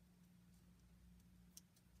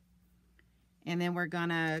 And then we're going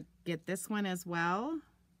to get this one as well.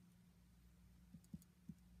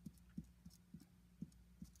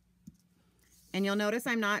 And you'll notice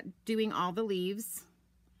I'm not doing all the leaves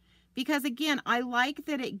because again, I like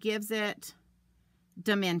that it gives it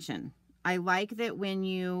dimension. I like that when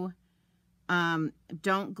you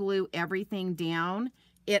don't glue everything down,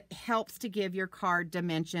 it helps to give your card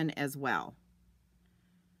dimension as well.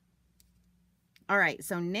 All right,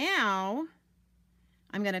 so now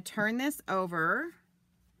I'm going to turn this over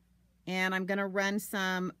and I'm going to run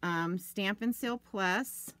some Stampin' Seal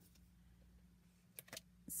Plus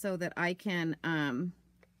so that I can,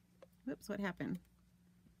 whoops, what happened?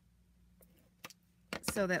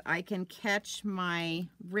 So that I can catch my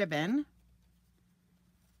ribbon.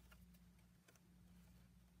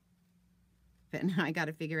 But now I got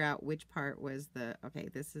to figure out which part was the, okay,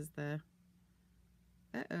 this is the,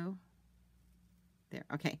 uh-oh. There,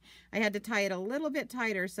 okay. I had to tie it a little bit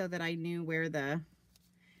tighter so that I knew where the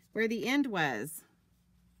end was.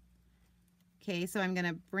 Okay, so I'm going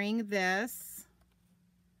to bring this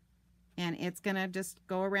and it's going to just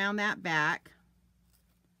go around that back.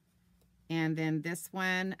 And then this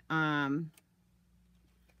one, and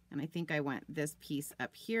I think I want this piece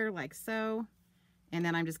up here like so. And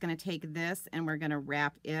then I'm just going to take this and we're going to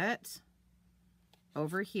wrap it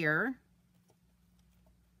over here.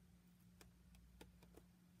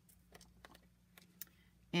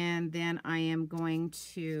 And then I am going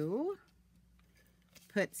to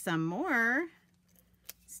put some more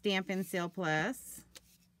Stampin' Seal Plus.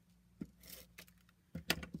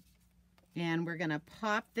 And we're going to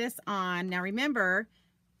pop this on. Now remember,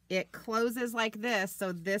 it closes like this.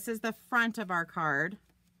 So this is the front of our card.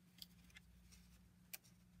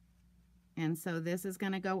 And so this is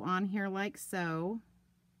going to go on here like so.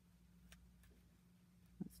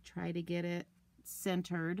 Let's try to get it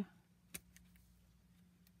centered.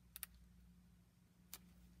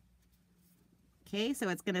 Okay, so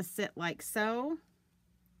it's going to sit like so.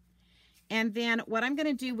 And then what I'm going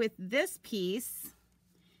to do with this piece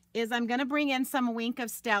is I'm going to bring in some Wink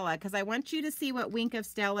of Stella because I want you to see what Wink of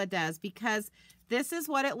Stella does, because this is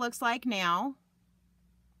what it looks like now.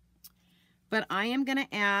 But I am going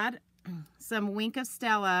to add some Wink of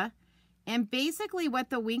Stella, and basically what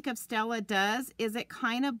the Wink of Stella does is it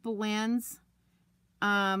kind of blends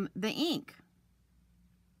the ink.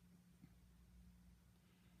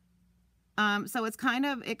 So it kind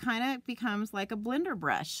of becomes like a blender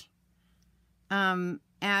brush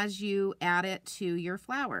as you add it to your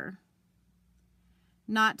flower.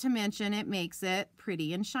 Not to mention it makes it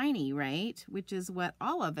pretty and shiny, right? Which is what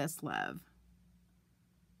all of us love.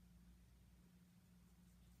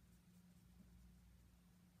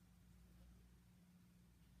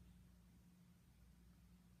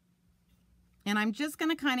 And I'm just going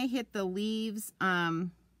to kind of hit the leaves.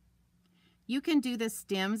 You can do the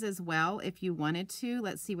stems as well if you wanted to.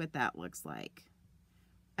 Let's see what that looks like.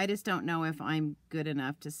 I just don't know if I'm good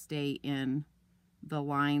enough to stay in the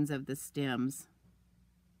lines of the stems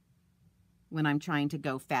when I'm trying to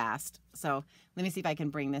go fast. So let me see if I can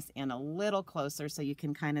bring this in a little closer so you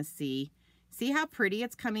can kind of see. See how pretty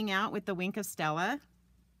it's coming out with the Wink of Stella?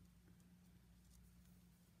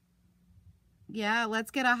 Yeah,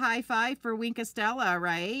 let's get a high five for Wink of Stella,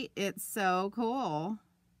 right? It's so cool.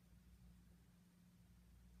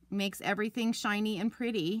 Makes everything shiny and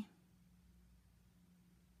pretty.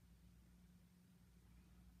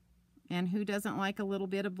 And who doesn't like a little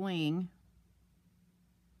bit of bling?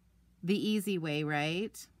 The easy way,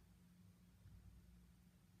 right?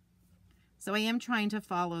 So I am trying to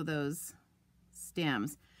follow those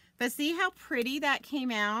stems. But see how pretty that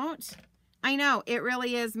came out? I know, it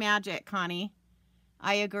really is magic, Connie.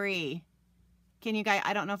 I agree. Can you guys,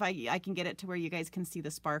 I don't know if I can get it to where you guys can see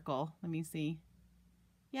the sparkle. Let me see.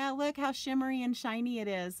 Yeah, look how shimmery and shiny it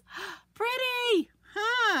is. Pretty,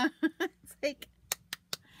 huh? It's like,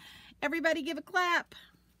 everybody give a clap.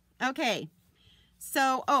 Okay,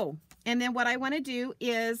 so, oh, and then what I want to do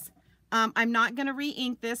is, I'm not going to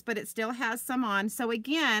re-ink this, but it still has some on. So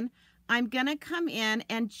again, I'm going to come in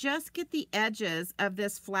and just get the edges of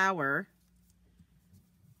this flower.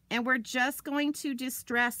 And we're just going to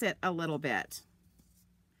distress it a little bit.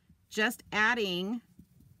 Just adding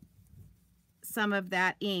some of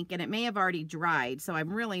that ink, and it may have already dried, so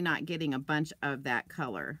I'm really not getting a bunch of that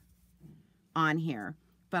color on here.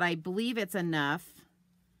 But I believe it's enough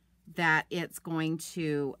that it's going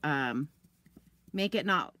to make it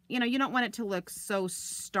not, you know, you don't want it to look so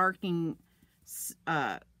starking,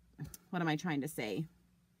 what am I trying to say?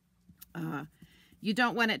 You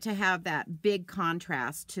don't want it to have that big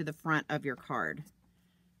contrast to the front of your card.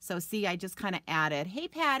 So see, I just kind of added, hey,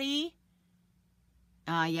 Patty.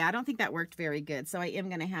 Yeah, I don't think that worked very good. So I am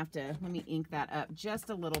going to have to, let me ink that up just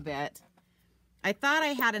a little bit. I thought I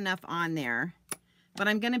had enough on there, but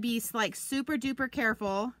I'm going to be like super duper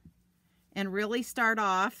careful and really start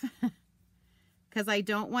off because I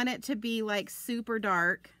don't want it to be like super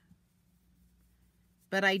dark,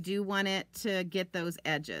 but I do want it to get those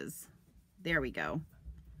edges. There we go.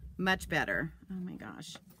 Much better. Oh my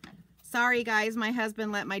gosh. Sorry guys, my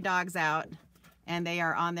husband let my dogs out. and they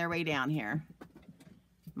are on their way down here.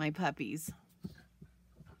 My puppies.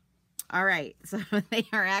 All right, so they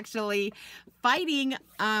are actually fighting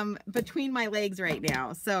between my legs right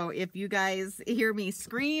now. So if you guys hear me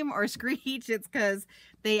scream or screech, it's because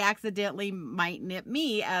they accidentally might nip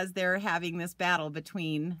me as they're having this battle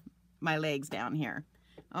between my legs down here.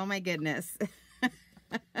 Oh my goodness.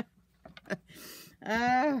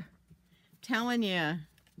 Telling you,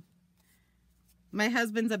 my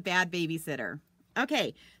husband's a bad babysitter.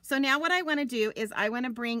 Okay, so now what I want to do is I want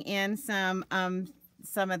to bring in some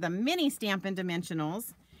of the mini Stampin'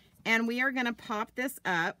 Dimensionals, and we are going to pop this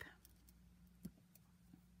up.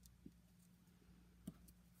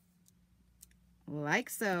 Like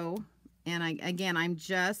so. And again, I'm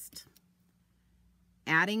just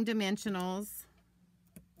adding dimensionals.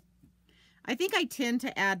 I think I tend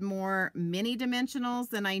to add more mini dimensionals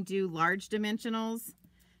than I do large dimensionals,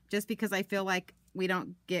 just because I feel like we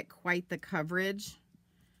don't get quite the coverage.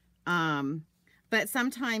 But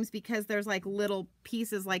sometimes, because there's like little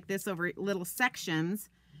pieces like this over little sections,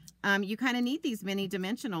 you kind of need these mini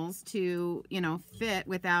dimensionals to, you know, fit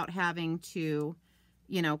without having to,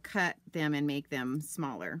 you know, cut them and make them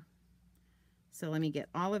smaller. So let me get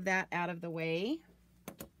all of that out of the way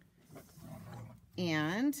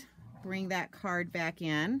and bring that card back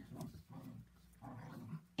in.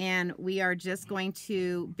 And we are just going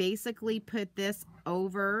to basically put this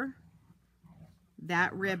over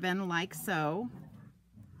that ribbon like so.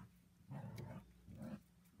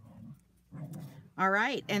 All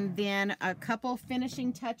right, and then a couple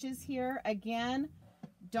finishing touches here. Again,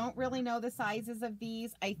 don't really know the sizes of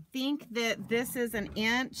these. I think that this is an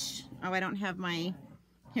inch. Oh, I don't have my,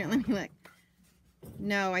 here, let me look.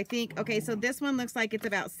 No, I think, okay, so this one looks like it's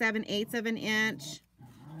about 7/8 of an inch.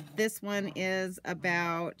 This one is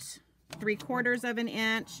about 3/4 of an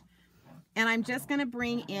inch. And I'm just gonna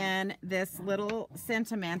bring in this little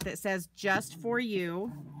sentiment that says, "Just for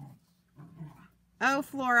you." Oh,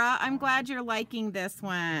 Flora, I'm glad you're liking this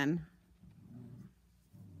one.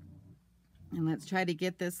 And let's try to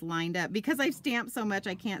get this lined up. Because I've stamped so much,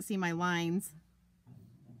 I can't see my lines.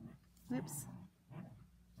 Whoops.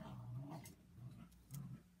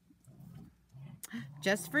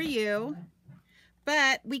 Just for you.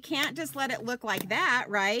 But we can't just let it look like that,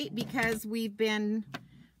 right? Because we've been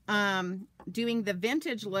doing the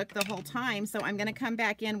vintage look the whole time. So I'm going to come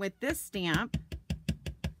back in with this stamp,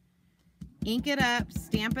 ink it up,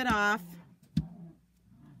 stamp it off,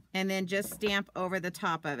 and then just stamp over the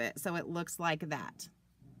top of it so it looks like that.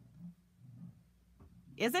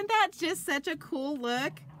 Isn't that just such a cool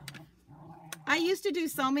look? I used to do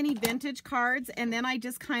so many vintage cards, and then I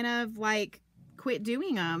just kind of like quit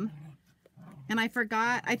doing them. And I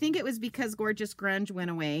forgot, I think it was because Gorgeous Grunge went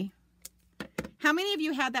away. How many of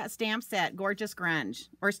you had that stamp set, Gorgeous Grunge,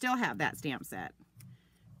 or still have that stamp set?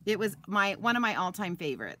 It was one of my all-time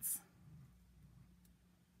favorites.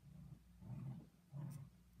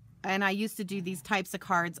 And I used to do these types of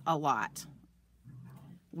cards a lot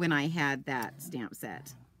when I had that stamp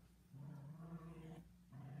set.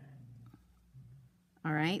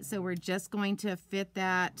 All right, so we're just going to fit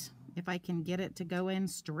that, if I can get it to go in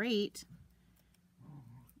straight.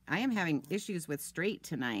 I am having issues with straight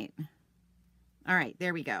tonight. All right,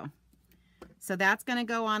 there we go. So that's going to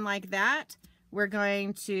go on like that. We're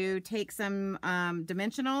going to take some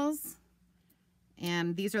dimensionals.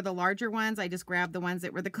 And these are the larger ones. I just grabbed the ones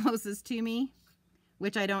that were the closest to me,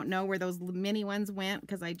 which I don't know where those mini ones went,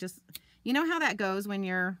 because I just, you know how that goes when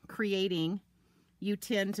you're creating. You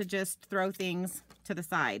tend to just throw things to the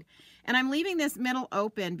side. And I'm leaving this middle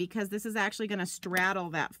open because this is actually going to straddle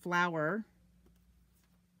that flower.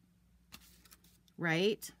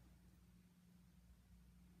 Right?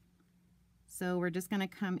 So we're just going to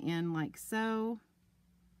come in like so.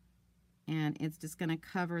 And it's just going to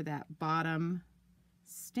cover that bottom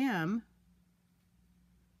stem.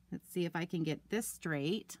 Let's see if I can get this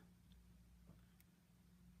straight.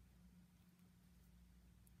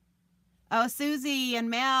 Oh, Susie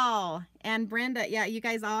and Mel and Brenda. Yeah, you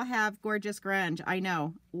guys all have Gorgeous Grunge. I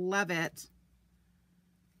know. Love it.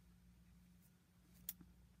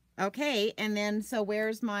 Okay, and then so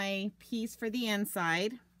where's my piece for the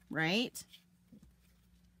inside, right?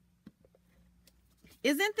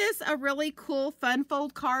 Isn't this a really cool fun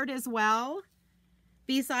fold card as well?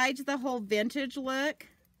 Besides the whole vintage look.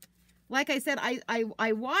 Like I said,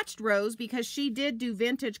 I watched Rose because she did do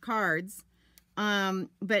vintage cards.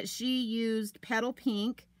 But she used Petal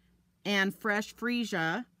Pink and Fresh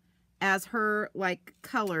Freesia as her like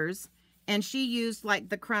colors. And she used like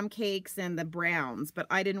the crumb cakes and the browns, but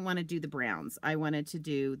I didn't want to do the browns. I wanted to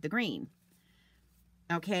do the green.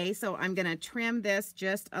 Okay, so I'm going to trim this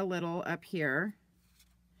just a little up here.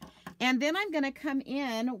 And then I'm going to come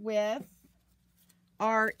in with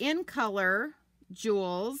our in color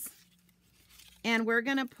jewels. And we're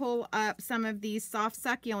going to pull up some of these soft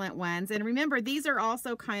succulent ones. And remember, these are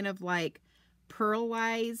also kind of like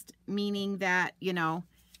pearlized, meaning that, you know,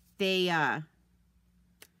 they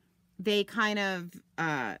kind of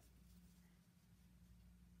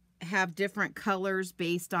have different colors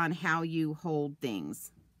based on how you hold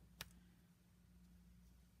things.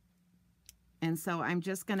 And so I'm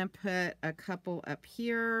just going to put a couple up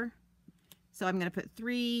here. So I'm going to put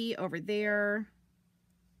 3 over there.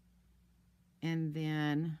 And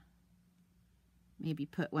then maybe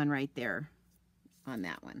put one right there on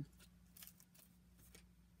that one.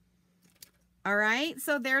 All right,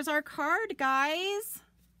 so there's our card, guys.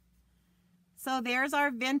 So there's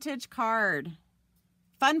our vintage card.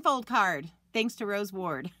 Fun fold card, thanks to Rose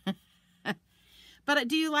Ward. But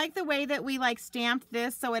do you like the way that we like stamped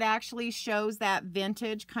this so it actually shows that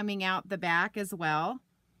vintage coming out the back as well?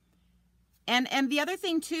 And the other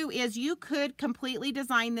thing too is you could completely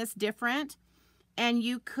design this different, and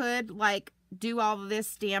you could like do all of this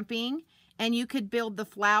stamping, and you could build the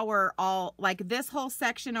flower all, like this whole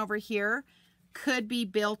section over here could be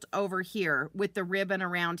built over here with the ribbon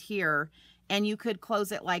around here, and you could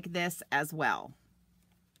close it like this as well.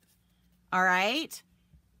 All right.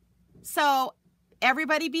 So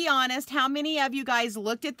everybody be honest. How many of you guys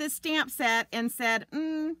looked at this stamp set and said,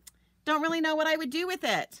 don't really know what I would do with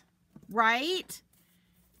it? Right?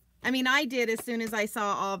 I mean, I did as soon as I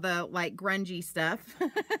saw all the like grungy stuff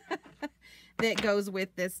that goes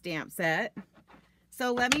with this stamp set.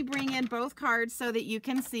 So let me bring in both cards so that you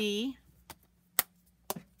can see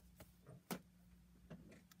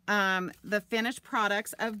the finished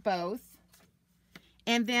products of both.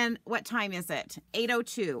 And then what time is it?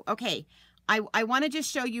 8:02. Okay. I want to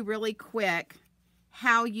just show you really quick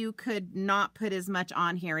how you could not put as much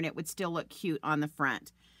on here and it would still look cute on the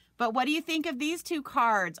front. But what do you think of these two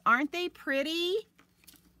cards? Aren't they pretty?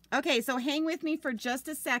 Okay, so hang with me for just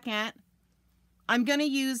a second. I'm going to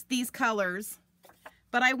use these colors,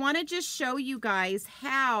 but I want to just show you guys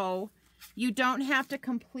how you don't have to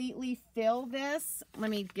completely fill this. Let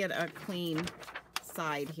me get a clean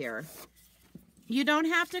side here. You don't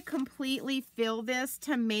have to completely fill this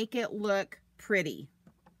to make it look pretty.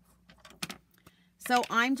 So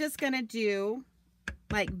I'm just going to do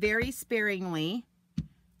like very sparingly.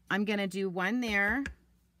 I'm going to do one there,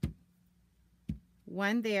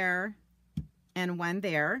 and one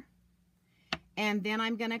there. And then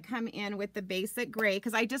I'm going to come in with the basic gray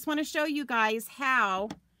because I just want to show you guys how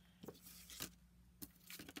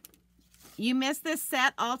you missed this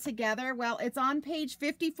set altogether. Well, it's on page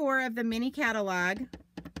 54 of the mini catalog.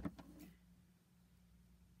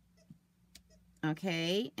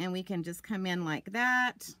 Okay, and we can just come in like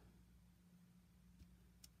that.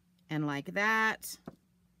 And like that.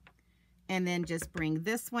 And then just bring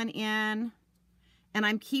this one in. And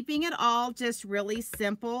I'm keeping it all just really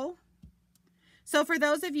simple. So for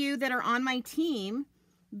those of you that are on my team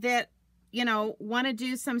that, you know, want to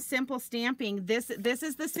do some simple stamping, this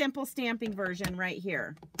is the simple stamping version right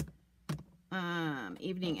here.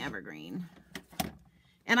 Evening Evergreen.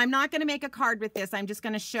 And I'm not going to make a card with this. I'm just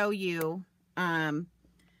going to show you how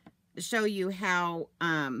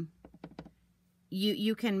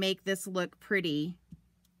you can make this look pretty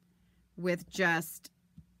with just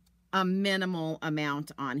a minimal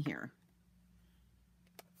amount on here.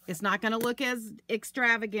 It's not going to look as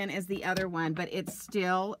extravagant as the other one, but it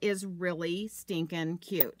still is really stinking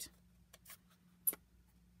cute.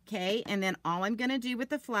 Okay, and then all I'm going to do with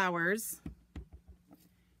the flowers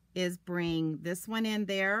is bring this one in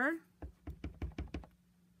there.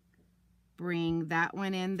 Bring that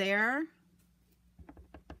one in there.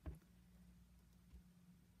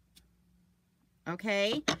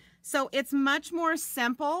 Okay, so it's much more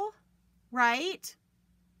simple, right?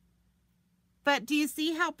 But do you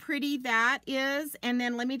see how pretty that is? And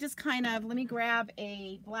then let me just let me grab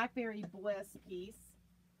a Blackberry Bliss piece.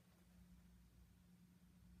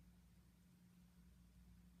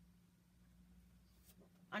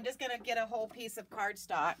 I'm just going to get a whole piece of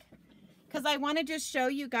cardstock because I want to just show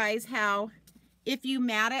you guys how if you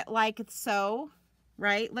mat it like so,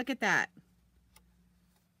 right? Look at that.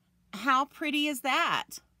 How pretty is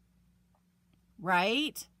that?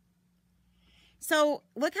 Right? So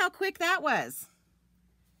look how quick that was.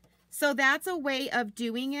 So that's a way of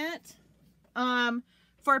doing it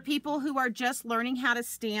for people who are just learning how to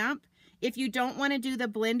stamp. If you don't want to do the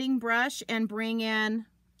blending brush and bring in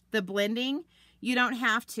the blending, you don't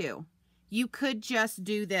have to. You could just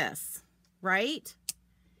do this, right?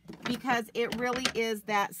 because it really is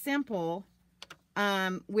that simple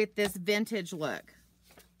with this vintage look.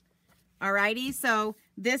 Alrighty, so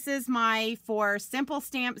this is my for simple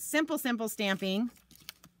stamping,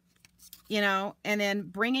 you know, and then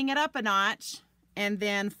bringing it up a notch and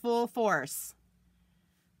then full force.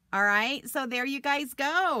 All right, so there you guys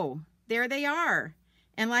go. There they are.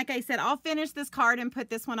 And like I said, I'll finish this card and put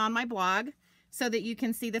this one on my blog so that you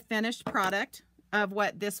can see the finished product of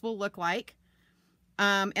what this will look like.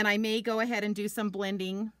 And I may go ahead and do some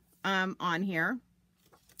blending on here.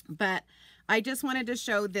 But I just wanted to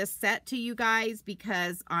show this set to you guys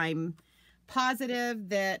because I'm positive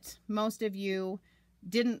that most of you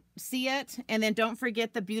didn't see it. And then don't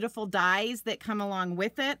forget the beautiful dies that come along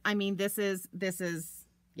with it. I mean, this is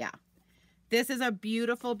a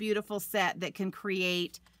beautiful, beautiful set that can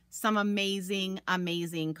create some amazing,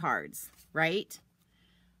 amazing cards, right?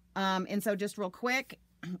 And so just real quick,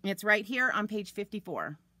 it's right here on page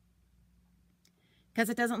 54 because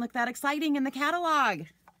it doesn't look that exciting in the catalog.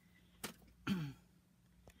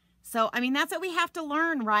 So, I mean, that's what we have to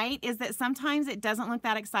learn, right? Is that sometimes it doesn't look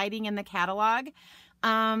that exciting in the catalog.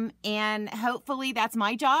 And hopefully that's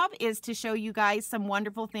my job, is to show you guys some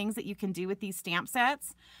wonderful things that you can do with these stamp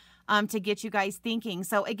sets to get you guys thinking.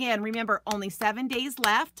 So again, remember, only 7 days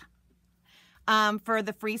left for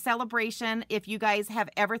the free celebration. If you guys have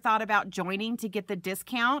ever thought about joining to get the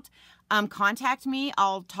discount, contact me.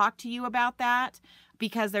 I'll talk to you about that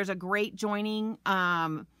because there's a great joining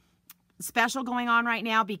special going on right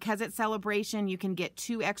now. Because it's celebration, you can get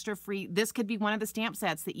 2 extra free. This could be one of the stamp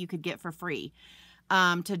sets that you could get for free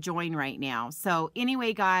to join right now. So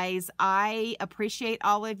anyway, guys, I appreciate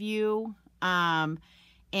all of you. And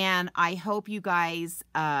I hope you guys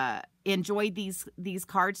enjoyed these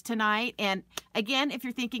cards tonight. And again, if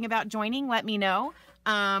you're thinking about joining, let me know.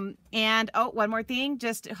 And oh, one more thing,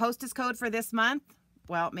 just hostess code for this month.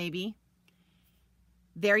 Well, maybe.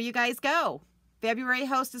 There you guys go. February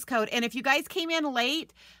hostess code. And if you guys came in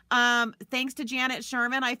late, thanks to Janet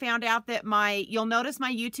Sherman, I found out that you'll notice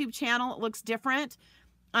my YouTube channel looks different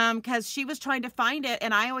because she was trying to find it.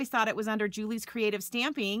 And I always thought it was under Julie's Creative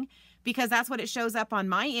Stamping because that's what it shows up on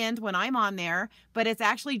my end when I'm on there. But it's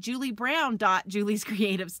actually juliebrown.Julie's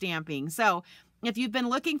Creative Stamping. So if you've been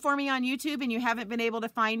looking for me on YouTube and you haven't been able to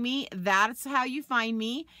find me, that's how you find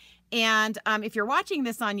me. And if you're watching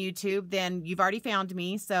this on YouTube, then you've already found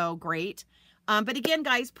me. So great. But again,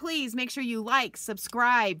 guys, please make sure you like,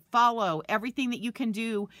 subscribe, follow, everything that you can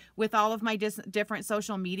do with all of my different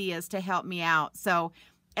social medias to help me out. So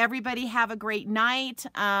everybody have a great night.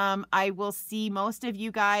 I will see most of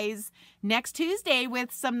you guys next Tuesday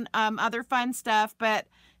with some other fun stuff, but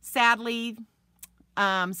sadly,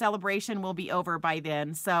 celebration will be over by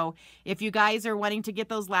then. So if you guys are wanting to get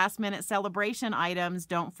those last minute celebration items,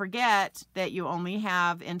 don't forget that you only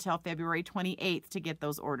have until February 28th to get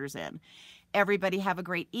those orders in. Everybody have a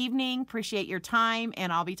great evening. Appreciate your time,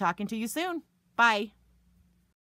 and I'll be talking to you soon. Bye.